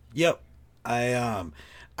 Yep. I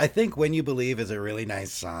think When You Believe is a really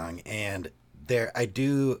nice song, and I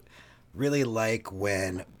do really like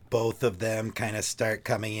when both of them kind of start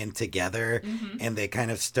coming in together, and they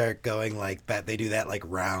kind of start going like that. They do that like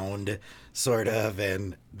round sort of,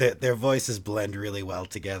 and their voices blend really well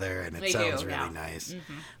together, and it sounds really nice.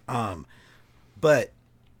 But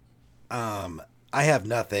I Have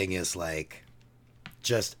Nothing is like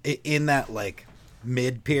just in that like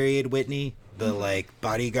mid period Whitney, the like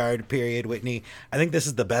Bodyguard period Whitney. I think this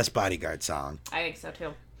is the best Bodyguard song. I think so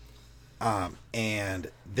too.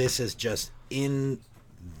 And this is just in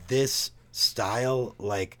this style,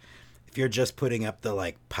 like if you're just putting up the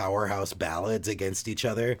like powerhouse ballads against each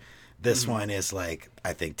other, this one is like,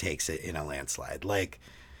 I think takes it in a landslide. Like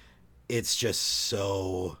it's just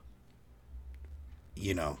so,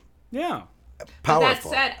 Yeah.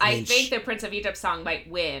 powerful. But that said, I think the Prince of Egypt song might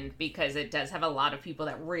win because it does have a lot of people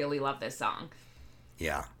that really love this song.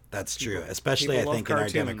 Yeah, that's true. Especially I think in our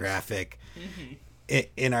demographic.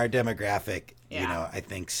 In our demographic, I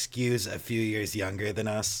think skews a few years younger than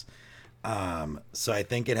us. So I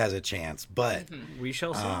think it has a chance, but we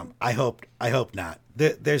shall see. I hope not.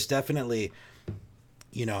 There's definitely,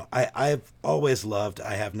 I've always loved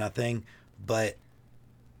I Have Nothing, but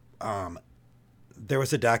there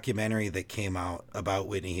was a documentary that came out about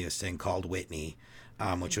Whitney Houston called Whitney,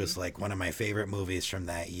 which was like one of my favorite movies from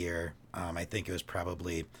that year. I think it was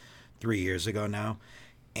probably 3 years ago now,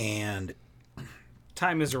 and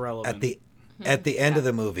time is irrelevant. At the end of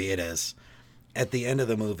the movie, it is. At the end of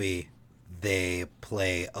the movie, they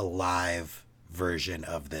play a live version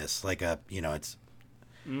of this, like it's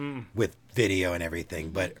with video and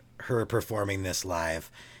everything, but her performing this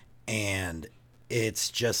live, and it's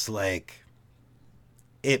just like,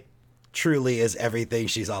 it truly is everything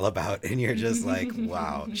she's all about, and you're just like,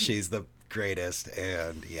 wow, she's the greatest.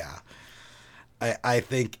 And yeah, I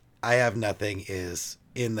think I Have Nothing is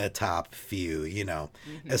in the top few,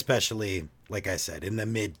 especially like I said, in the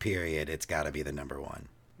mid period, it's got to be the number one.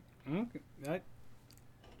 Okay.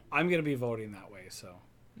 I'm gonna be voting that way, so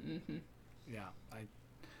yeah,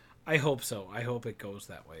 I hope so. I hope it goes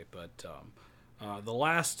that way. But the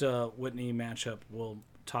last Whitney matchup we'll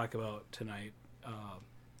talk about tonight,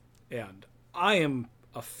 and I am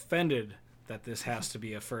offended that this has to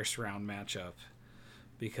be a first round matchup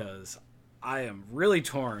because I am really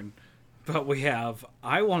torn. But we have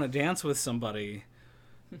I Want to Dance with Somebody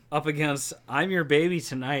up against I'm Your Baby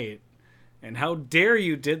Tonight. And how dare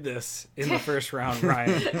you did this in the first round,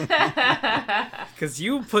 Ryan? Because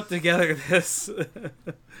you put together this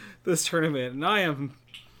tournament, and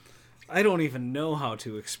I don't even know how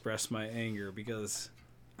to express my anger because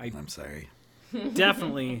I'm sorry.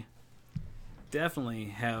 Definitely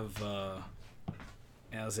have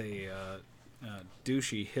as a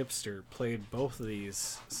douchey hipster played both of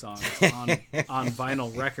these songs on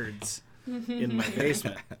vinyl records in my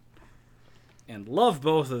basement. And love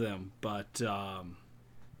both of them, but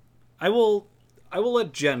I will I will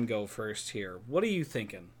let Jen go first here. What are you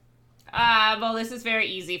thinking? Well, this is very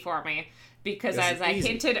easy for me because, This as is I easy.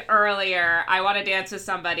 hinted earlier, I Want to Dance with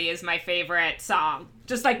Somebody is my favorite song.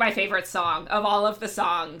 Just like my favorite song of all of the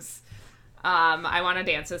songs. I Want to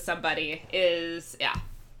Dance with Somebody is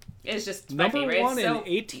just my Number favorite. one It's in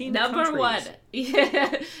 18 number countries. one.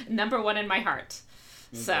 Yeah, number one in my heart.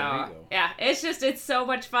 So, There you go. yeah, it's so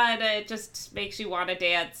much fun. It just makes you want to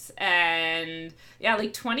dance. And yeah,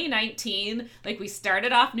 like 2019, like we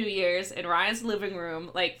started off New Year's in Ryan's living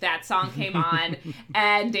room, like that song came on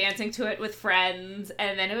and dancing to it with friends.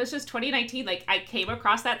 And then it was just 2019. Like I came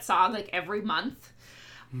across that song like every month.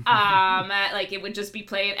 Like it would just be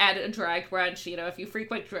played at a drag brunch. You know, if you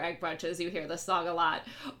frequent drag brunches, you hear this song a lot.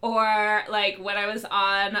 Or like when I was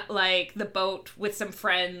on like the boat with some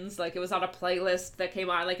friends, like it was on a playlist that came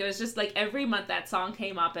on. Like it was just like every month that song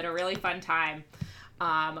came up at a really fun time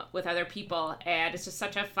with other people, and it's just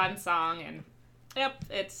such a fun song. And yep,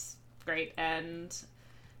 it's great, and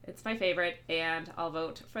it's my favorite, and I'll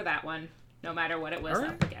vote for that one no matter what it was All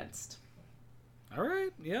right. up against. All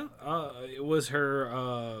right, yeah. It was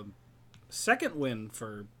her second win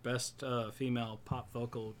for Best Female Pop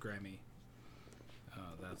Vocal Grammy,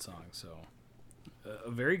 that song. So,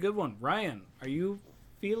 a very good one. Ryan, are you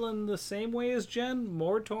feeling the same way as Jen?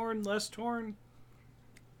 More torn, less torn?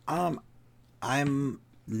 I'm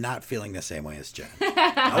not feeling the same way as Jen.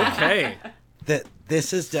 Okay.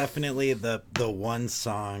 This is definitely the one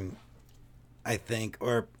song, I think,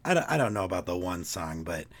 or I don't know about the one song,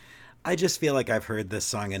 but I just feel like I've heard this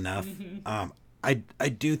song enough. I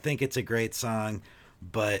do think it's a great song,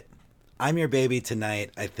 but I'm Your Baby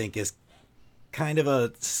Tonight, I think, is kind of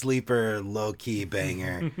a sleeper, low-key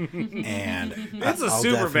banger. And That's a I'll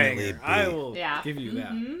super definitely banger. I will Yeah. give you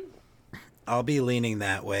that. I'll be leaning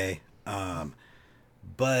that way.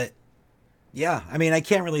 But yeah, I mean, I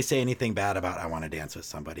can't really say anything bad about I Want to Dance with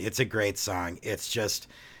Somebody. It's a great song. It's just,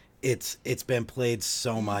 it's been played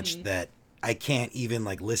so much that I can't even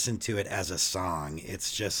like listen to it as a song.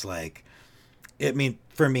 It's just like, I mean,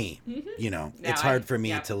 for me, you know, No, it's hard for me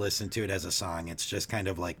yeah. to listen to it as a song. It's just kind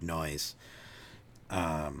of like noise.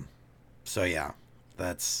 So yeah,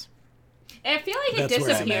 that's, I feel like it That's where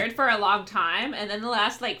I'm disappeared at. for a long time, and then the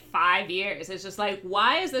last like 5 years, it's just like,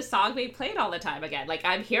 why is this song being played all the time again? Like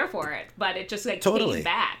I'm here for it, but it just like Totally. came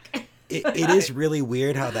back. it is really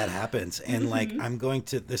weird how that happens. And like,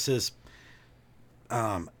 this is,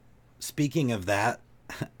 speaking of that,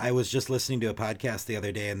 I was just listening to a podcast the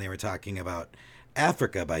other day and they were talking about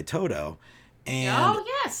Africa by Toto. And Oh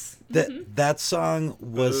yes, that song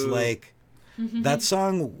was Ooh. like, that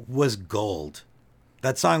song was gold.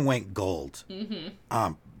 That song went gold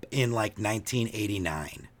in like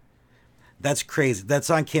 1989. That's crazy. That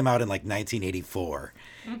song came out in like 1984.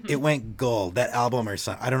 It went gold. That album or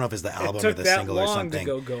something. I don't know if it's the It album or took the that single or long something.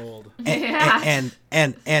 to go gold.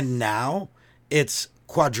 And now it's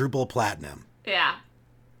quadruple platinum. yeah,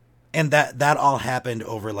 And that all happened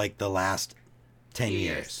over like the last 10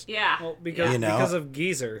 years. Yeah, Well, because You know? because of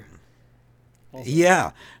Geezer.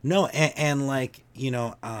 Yeah. No, and like, you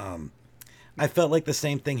know, I felt like the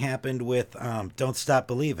same thing happened with Don't Stop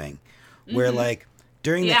Believing, where like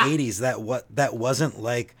during Yeah. the 80s that wasn't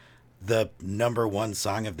like the number one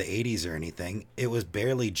song of the 80s or anything. It was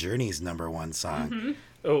barely Journey's number one song.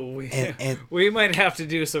 Oh, And- we might have to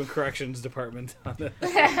do some corrections department on that.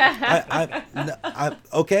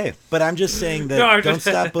 Okay, but I'm just saying that No, I'm Don't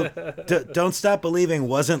just- Don't Stop Believing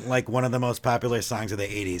wasn't like one of the most popular songs of the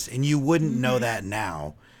 80s, and you wouldn't know that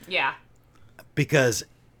now yeah, because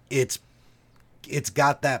it's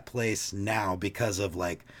got that place now because of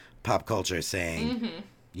like pop culture saying,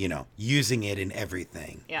 you know, using it in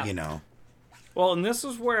everything, Yeah. you know. Well, and this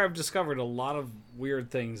is where I've discovered a lot of weird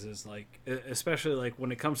things is like, especially like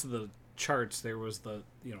when it comes to the charts, there was the,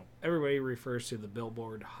 you know, everybody refers to the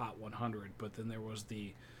Billboard Hot 100, but then there was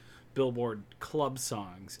the Billboard Club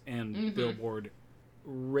Songs and Billboard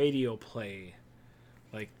Radio Play.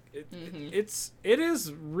 Like it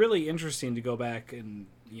is really interesting to go back and,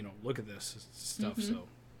 you know, look at this stuff. So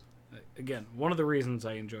again, one of the reasons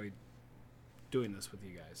I enjoyed doing this with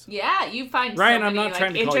you guys. yeah. You find Ryan, so I'm many not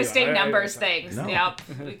trying to call you interesting out. numbers things. No. Yep,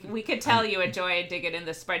 we could tell you enjoy digging in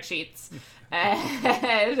the spreadsheets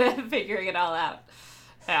and figuring it all out.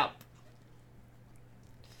 Yep,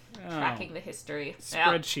 Oh, tracking the history.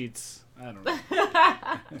 Yep. spreadsheets. I don't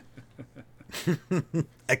know.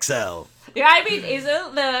 Excel. Yeah, I mean,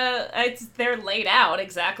 they're laid out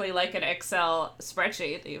exactly like an Excel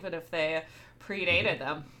spreadsheet, even if they predated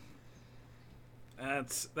them.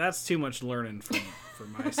 That's too much learning for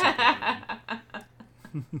my sake.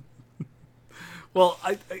 Well,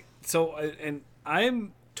 and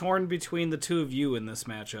I'm torn between the two of you in this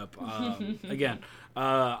matchup. Again,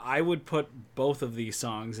 I would put both of these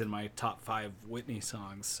songs in my top 5 Whitney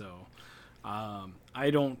songs. So I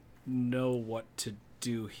don't know what to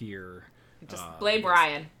do here. Just blame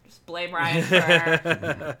Ryan. Just blame Ryan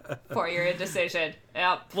for your indecision.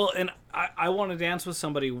 Yep. Well, and I Want to Dance with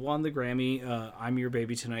Somebody won the Grammy. I'm Your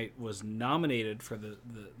Baby Tonight was nominated for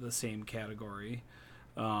the same category.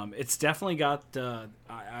 It's definitely got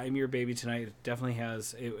I'm Your Baby Tonight. It definitely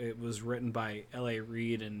has. It was written by L.A.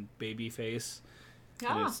 Reid and Babyface.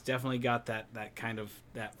 And it's definitely got that kind of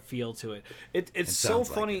that feel to it. It's so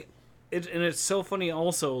funny. And it's so funny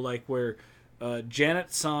also, like where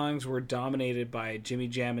Janet's songs were dominated by Jimmy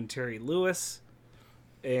Jam and Terry Lewis.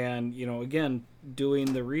 And, again,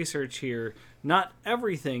 doing the research here, not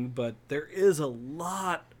everything, but there is a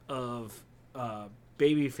lot of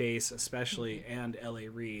Babyface, especially, and L.A.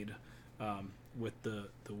 Reid with the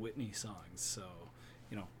Whitney songs. So,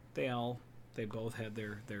 they both had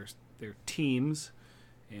their teams,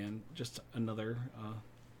 and just another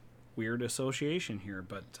weird association here.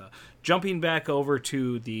 But jumping back over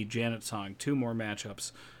to the Janet song, 2 more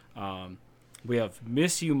matchups. We have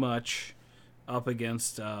Miss You Much up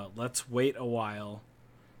against Let's Wait a While.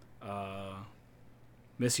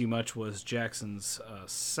 Miss You Much was Jackson's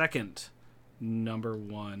second number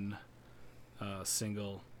 1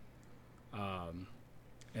 single,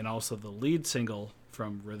 and also the lead single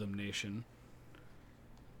from Rhythm Nation.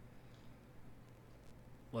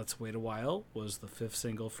 Let's Wait a While was the 5th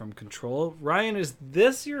single from Control. Ryan, is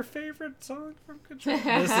this your favorite song from Control?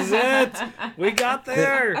 This is it. We got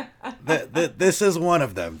there. This is one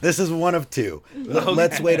of them. This is one of 2. Okay.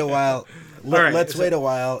 Let's Wait a While. Right, Let's Wait a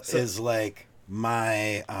While is like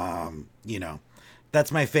my,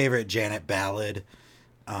 that's my favorite Janet ballad.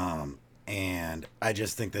 And I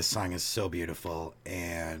just think this song is so beautiful.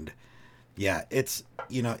 And yeah, it's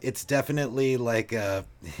definitely like a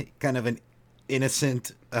kind of an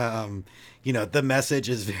innocent, the message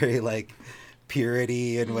is very like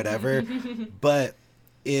purity and whatever, but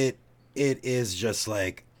it is just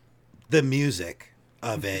like the music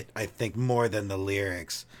of it, I think more than the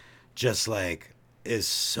lyrics, just like is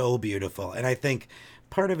so beautiful. And I think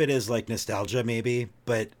part of it is like nostalgia maybe,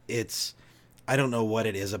 but I don't know what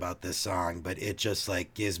it is about this song, but it just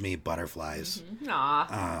like gives me butterflies.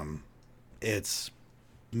 Aw. It's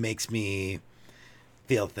makes me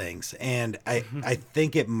feel things, and I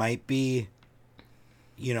think it might be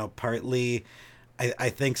partly I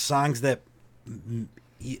think songs that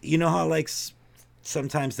how like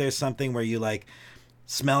sometimes there's something where you like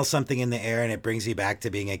smell something in the air and it brings you back to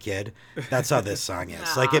being a kid. That's how this song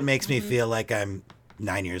is. Like it makes me feel like I'm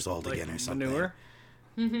 9 years old like again or something. Manure?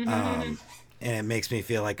 And it makes me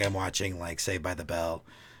feel like I'm watching like Saved by the Bell,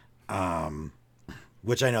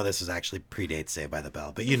 which I know this is actually predates Saved by the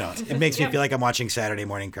Bell, but it makes me feel like I'm watching Saturday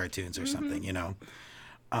morning cartoons or something,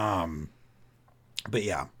 But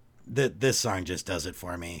yeah, this song just does it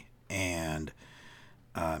for me. And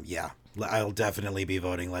I'll definitely be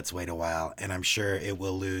voting Let's Wait a While, and I'm sure it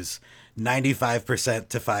will lose 95%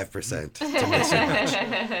 to 5% to Miss You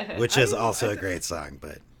Much, which is also a great song.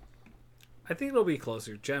 But I think it'll be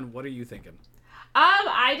closer. Jen, what are you thinking?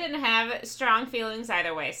 I didn't have strong feelings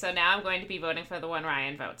either way, so now I'm going to be voting for the one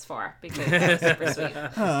Ryan votes for because that's super sweet.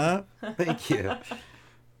 Thank you.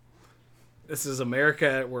 This is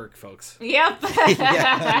America at work, folks. Yep.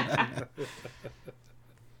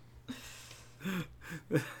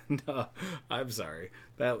 No, I'm sorry.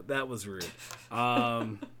 That was rude.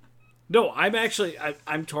 No,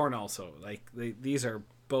 I'm torn also. Like these are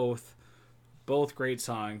both great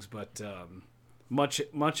songs, but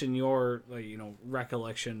much in your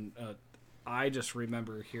recollection, I just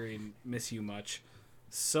remember hearing "Miss You Much"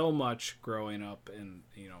 so much growing up, and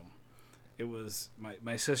it was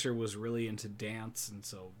my sister was really into dance, and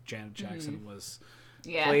so Janet Jackson was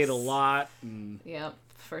played a lot, and yep,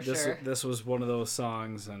 for sure. This was one of those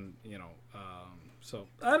songs, and so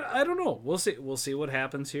I don't know. We'll see what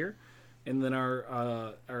happens here. And then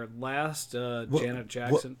our last Janet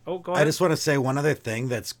Jackson. Oh, go ahead. I just want to say one other thing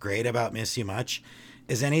that's great about Miss You Much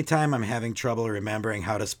is anytime I'm having trouble remembering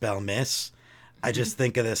how to spell miss, I just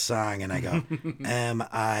think of this song and I go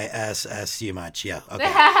MISS Much. Yeah,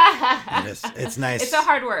 okay. It's nice. It's a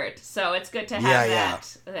hard word, so it's good to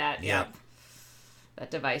have that yep.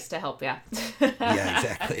 that device to help you. Yeah,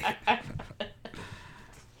 exactly.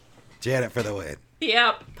 Janet for the win.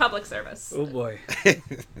 Yep, public service. Oh boy.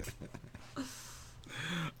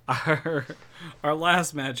 Our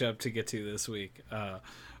last matchup to get to this week,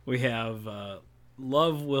 we have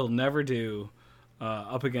Love Will Never Do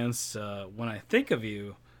up against When I Think of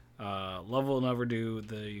You. Love Will Never Do,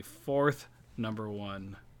 the 4th number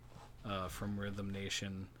 1 from Rhythm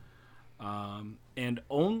Nation. And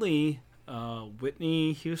only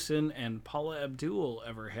Whitney Houston and Paula Abdul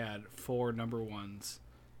ever had 4 number ones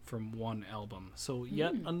from one album. So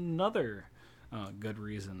yet another good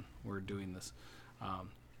reason we're doing this.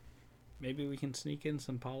 Maybe we can sneak in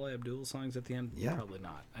some Paula Abdul songs at the end. Yeah. Probably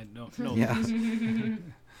not. No. Yeah.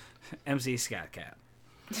 MC Scat Cat.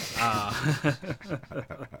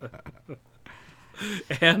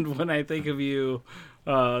 And When I Think of You,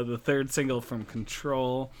 the third single from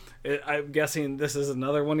Control. I'm guessing this is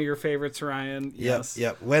another one of your favorites, Ryan. Yes.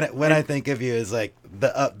 Yep. When I Think of You is like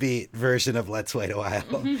the upbeat version of Let's Wait a While,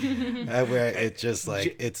 where it just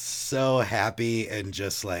like it's so happy and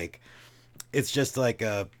just like it's just like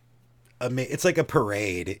it's like a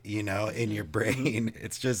parade, you know, in your brain.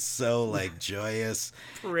 It's just so like joyous.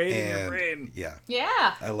 Parade in your brain. Yeah.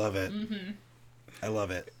 Yeah. I love it. I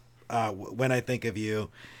love it. When I Think of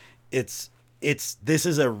You, this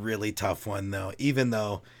is a really tough one though, even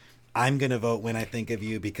though I'm going to vote When I Think of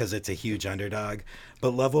You because it's a huge underdog,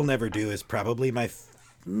 but Love Will Never Do is probably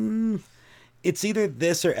it's either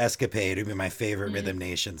this or Escapade would be my favorite Rhythm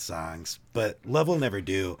Nation songs, but Love Will Never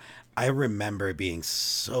Do, I remember being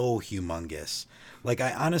so humongous. Like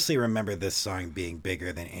I honestly remember this song being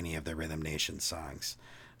bigger than any of the Rhythm Nation songs.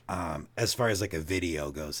 As far as like a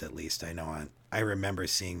video goes, at least I remember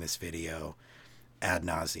seeing this video ad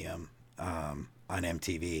nauseum on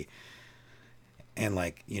MTV, and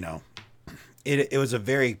like, you know, it was a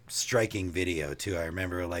very striking video too. I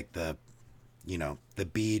remember like the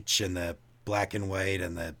beach and the black and white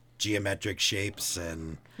and the geometric shapes,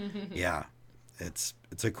 and yeah, it's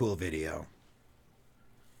a cool video.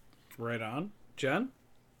 Right on. Jen?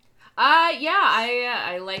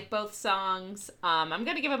 I like both songs. I'm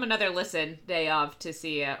gonna give them another listen day of to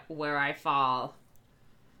see where I fall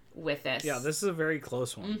with this. Yeah, this is a very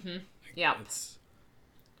close one. Yeah,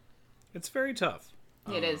 it's very tough.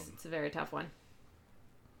 It is. It's a very tough one.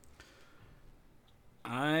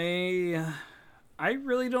 I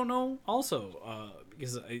really don't know. Also,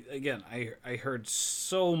 because I heard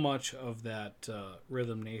so much of that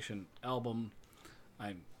Rhythm Nation album.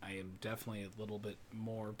 I am definitely a little bit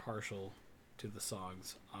more partial to the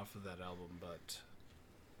songs off of that album, but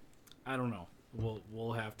I don't know.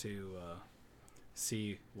 We'll have to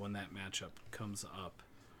see when that matchup comes up.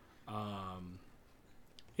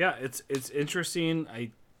 Yeah, it's interesting. I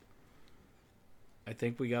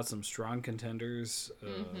think we got some strong contenders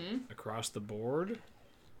across the board.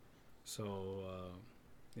 So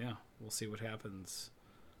yeah, we'll see what happens.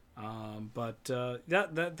 But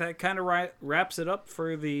that kind of wraps it up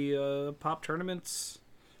for the Pop Tournaments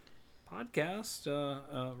podcast.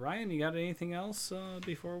 Ryan, you got anything else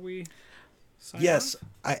before we sign Yes,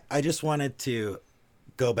 off? I just wanted to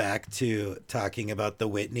go back to talking about the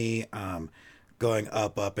Whitney going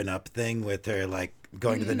up and up thing with her, like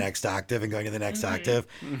going to the next octave and going to the next octave.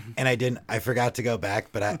 And I forgot to go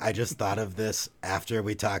back, but I just thought of this after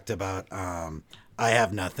we talked about I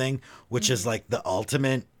Have Nothing, which is like the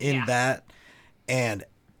ultimate in that. And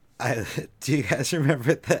do you guys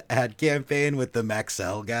remember the ad campaign with the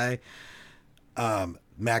Maxell guy?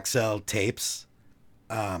 Maxell tapes,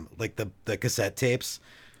 like the cassette tapes.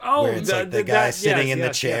 Oh, where it's like the guy sitting in the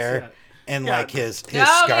chair and like his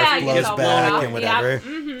scarf blows all back blown and whatever.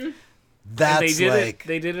 That's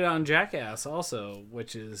they did it on Jackass also,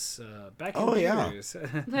 which is back in the years.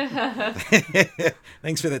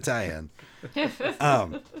 Thanks for the tie-in.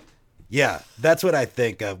 Yeah, that's what I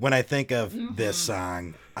think of when I think of this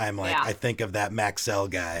song. I'm like, I think of that Maxell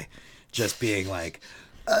guy just being like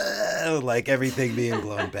everything being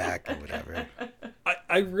blown back or whatever.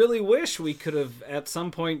 I really wish we could have at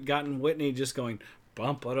some point gotten Whitney just going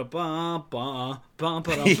bump ba da bum ba bump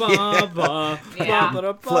ba da bum ba bump ba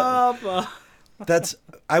da bum ba.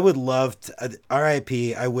 I would love to.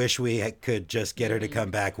 R.I.P. I wish we could just get her to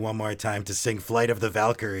come back one more time to sing "Flight of the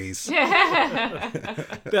Valkyries."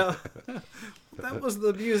 That was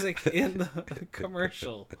the music in the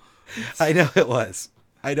commercial. I know it was.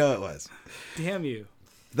 Damn you.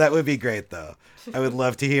 That would be great, though. I would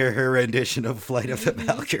love to hear her rendition of "Flight of the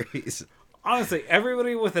Valkyries." Honestly,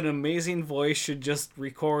 everybody with an amazing voice should just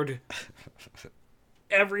record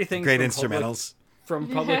everything. Great instrumentals. From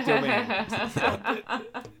public domain.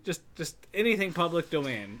 just anything public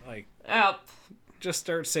domain. Like, just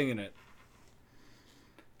start singing it.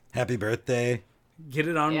 Happy birthday. Get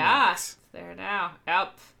it on Yeah, wax. there now.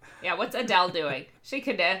 Yep. Yeah, what's Adele doing? She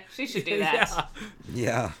should do that.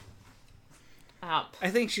 Yeah. I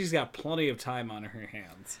think she's got plenty of time on her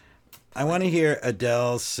hands. I want to hear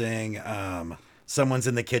Adele sing Someone's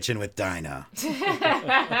in the Kitchen with Dinah.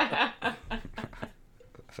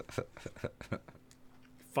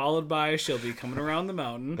 followed by She'll Be Coming Around the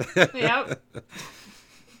Mountain. Yep.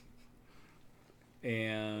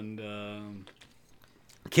 And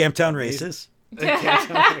Camptown Races.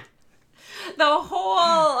 The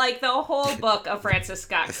whole book of Francis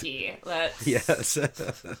Scott Key. Yes.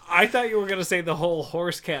 I thought you were going to say the whole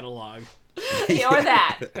horse catalog. Or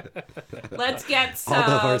that. Let's get All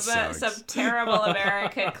the horse some songs. terrible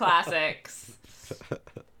American classics.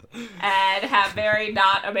 And have very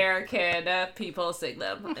not American people sing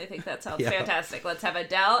them. I think that sounds fantastic. Let's have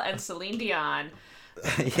Adele and Celine Dion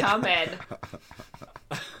come in.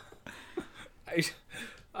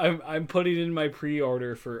 I'm putting in my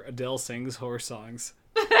pre-order for Adele Sings Horse Songs.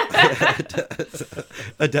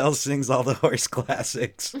 Adele sings all the horse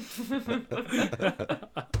classics.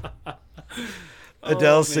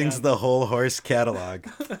 Adele sings man. the whole horse catalog.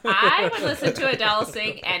 I would listen to Adele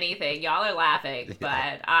sing anything. Y'all are laughing,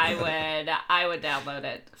 but I would download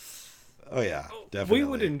it. Oh yeah, definitely. We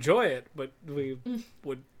would enjoy it, but we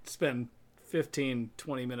would spend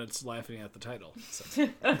 15-20 minutes laughing at the title. So.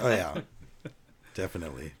 Oh yeah,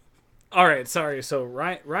 definitely. All right, sorry. So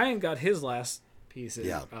Ryan got his last piece.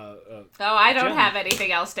 Yeah. Oh, I don't Jen. have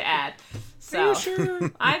anything else to add. So Are you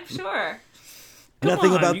sure? I'm sure.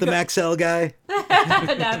 Nothing on, about you the got- Maxell guy.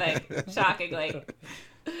 Nothing, shockingly.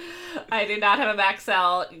 I do not have a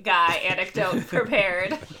Maxell guy anecdote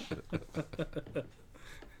prepared.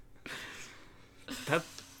 That,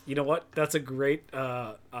 you know what? That's a great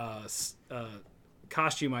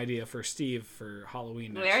costume idea for Steve for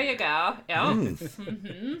Halloween. Next There year. you go.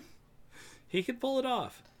 Yep. He could pull it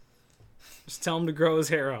off. Just tell him to grow his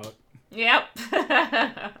hair out. Yep.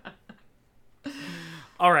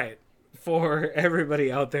 All right. For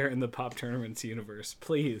everybody out there in the Pop Tournaments universe,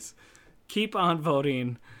 please keep on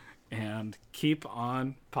voting and keep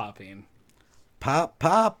on popping. Pop,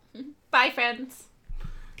 pop. Bye, friends.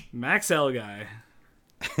 Max L Guy.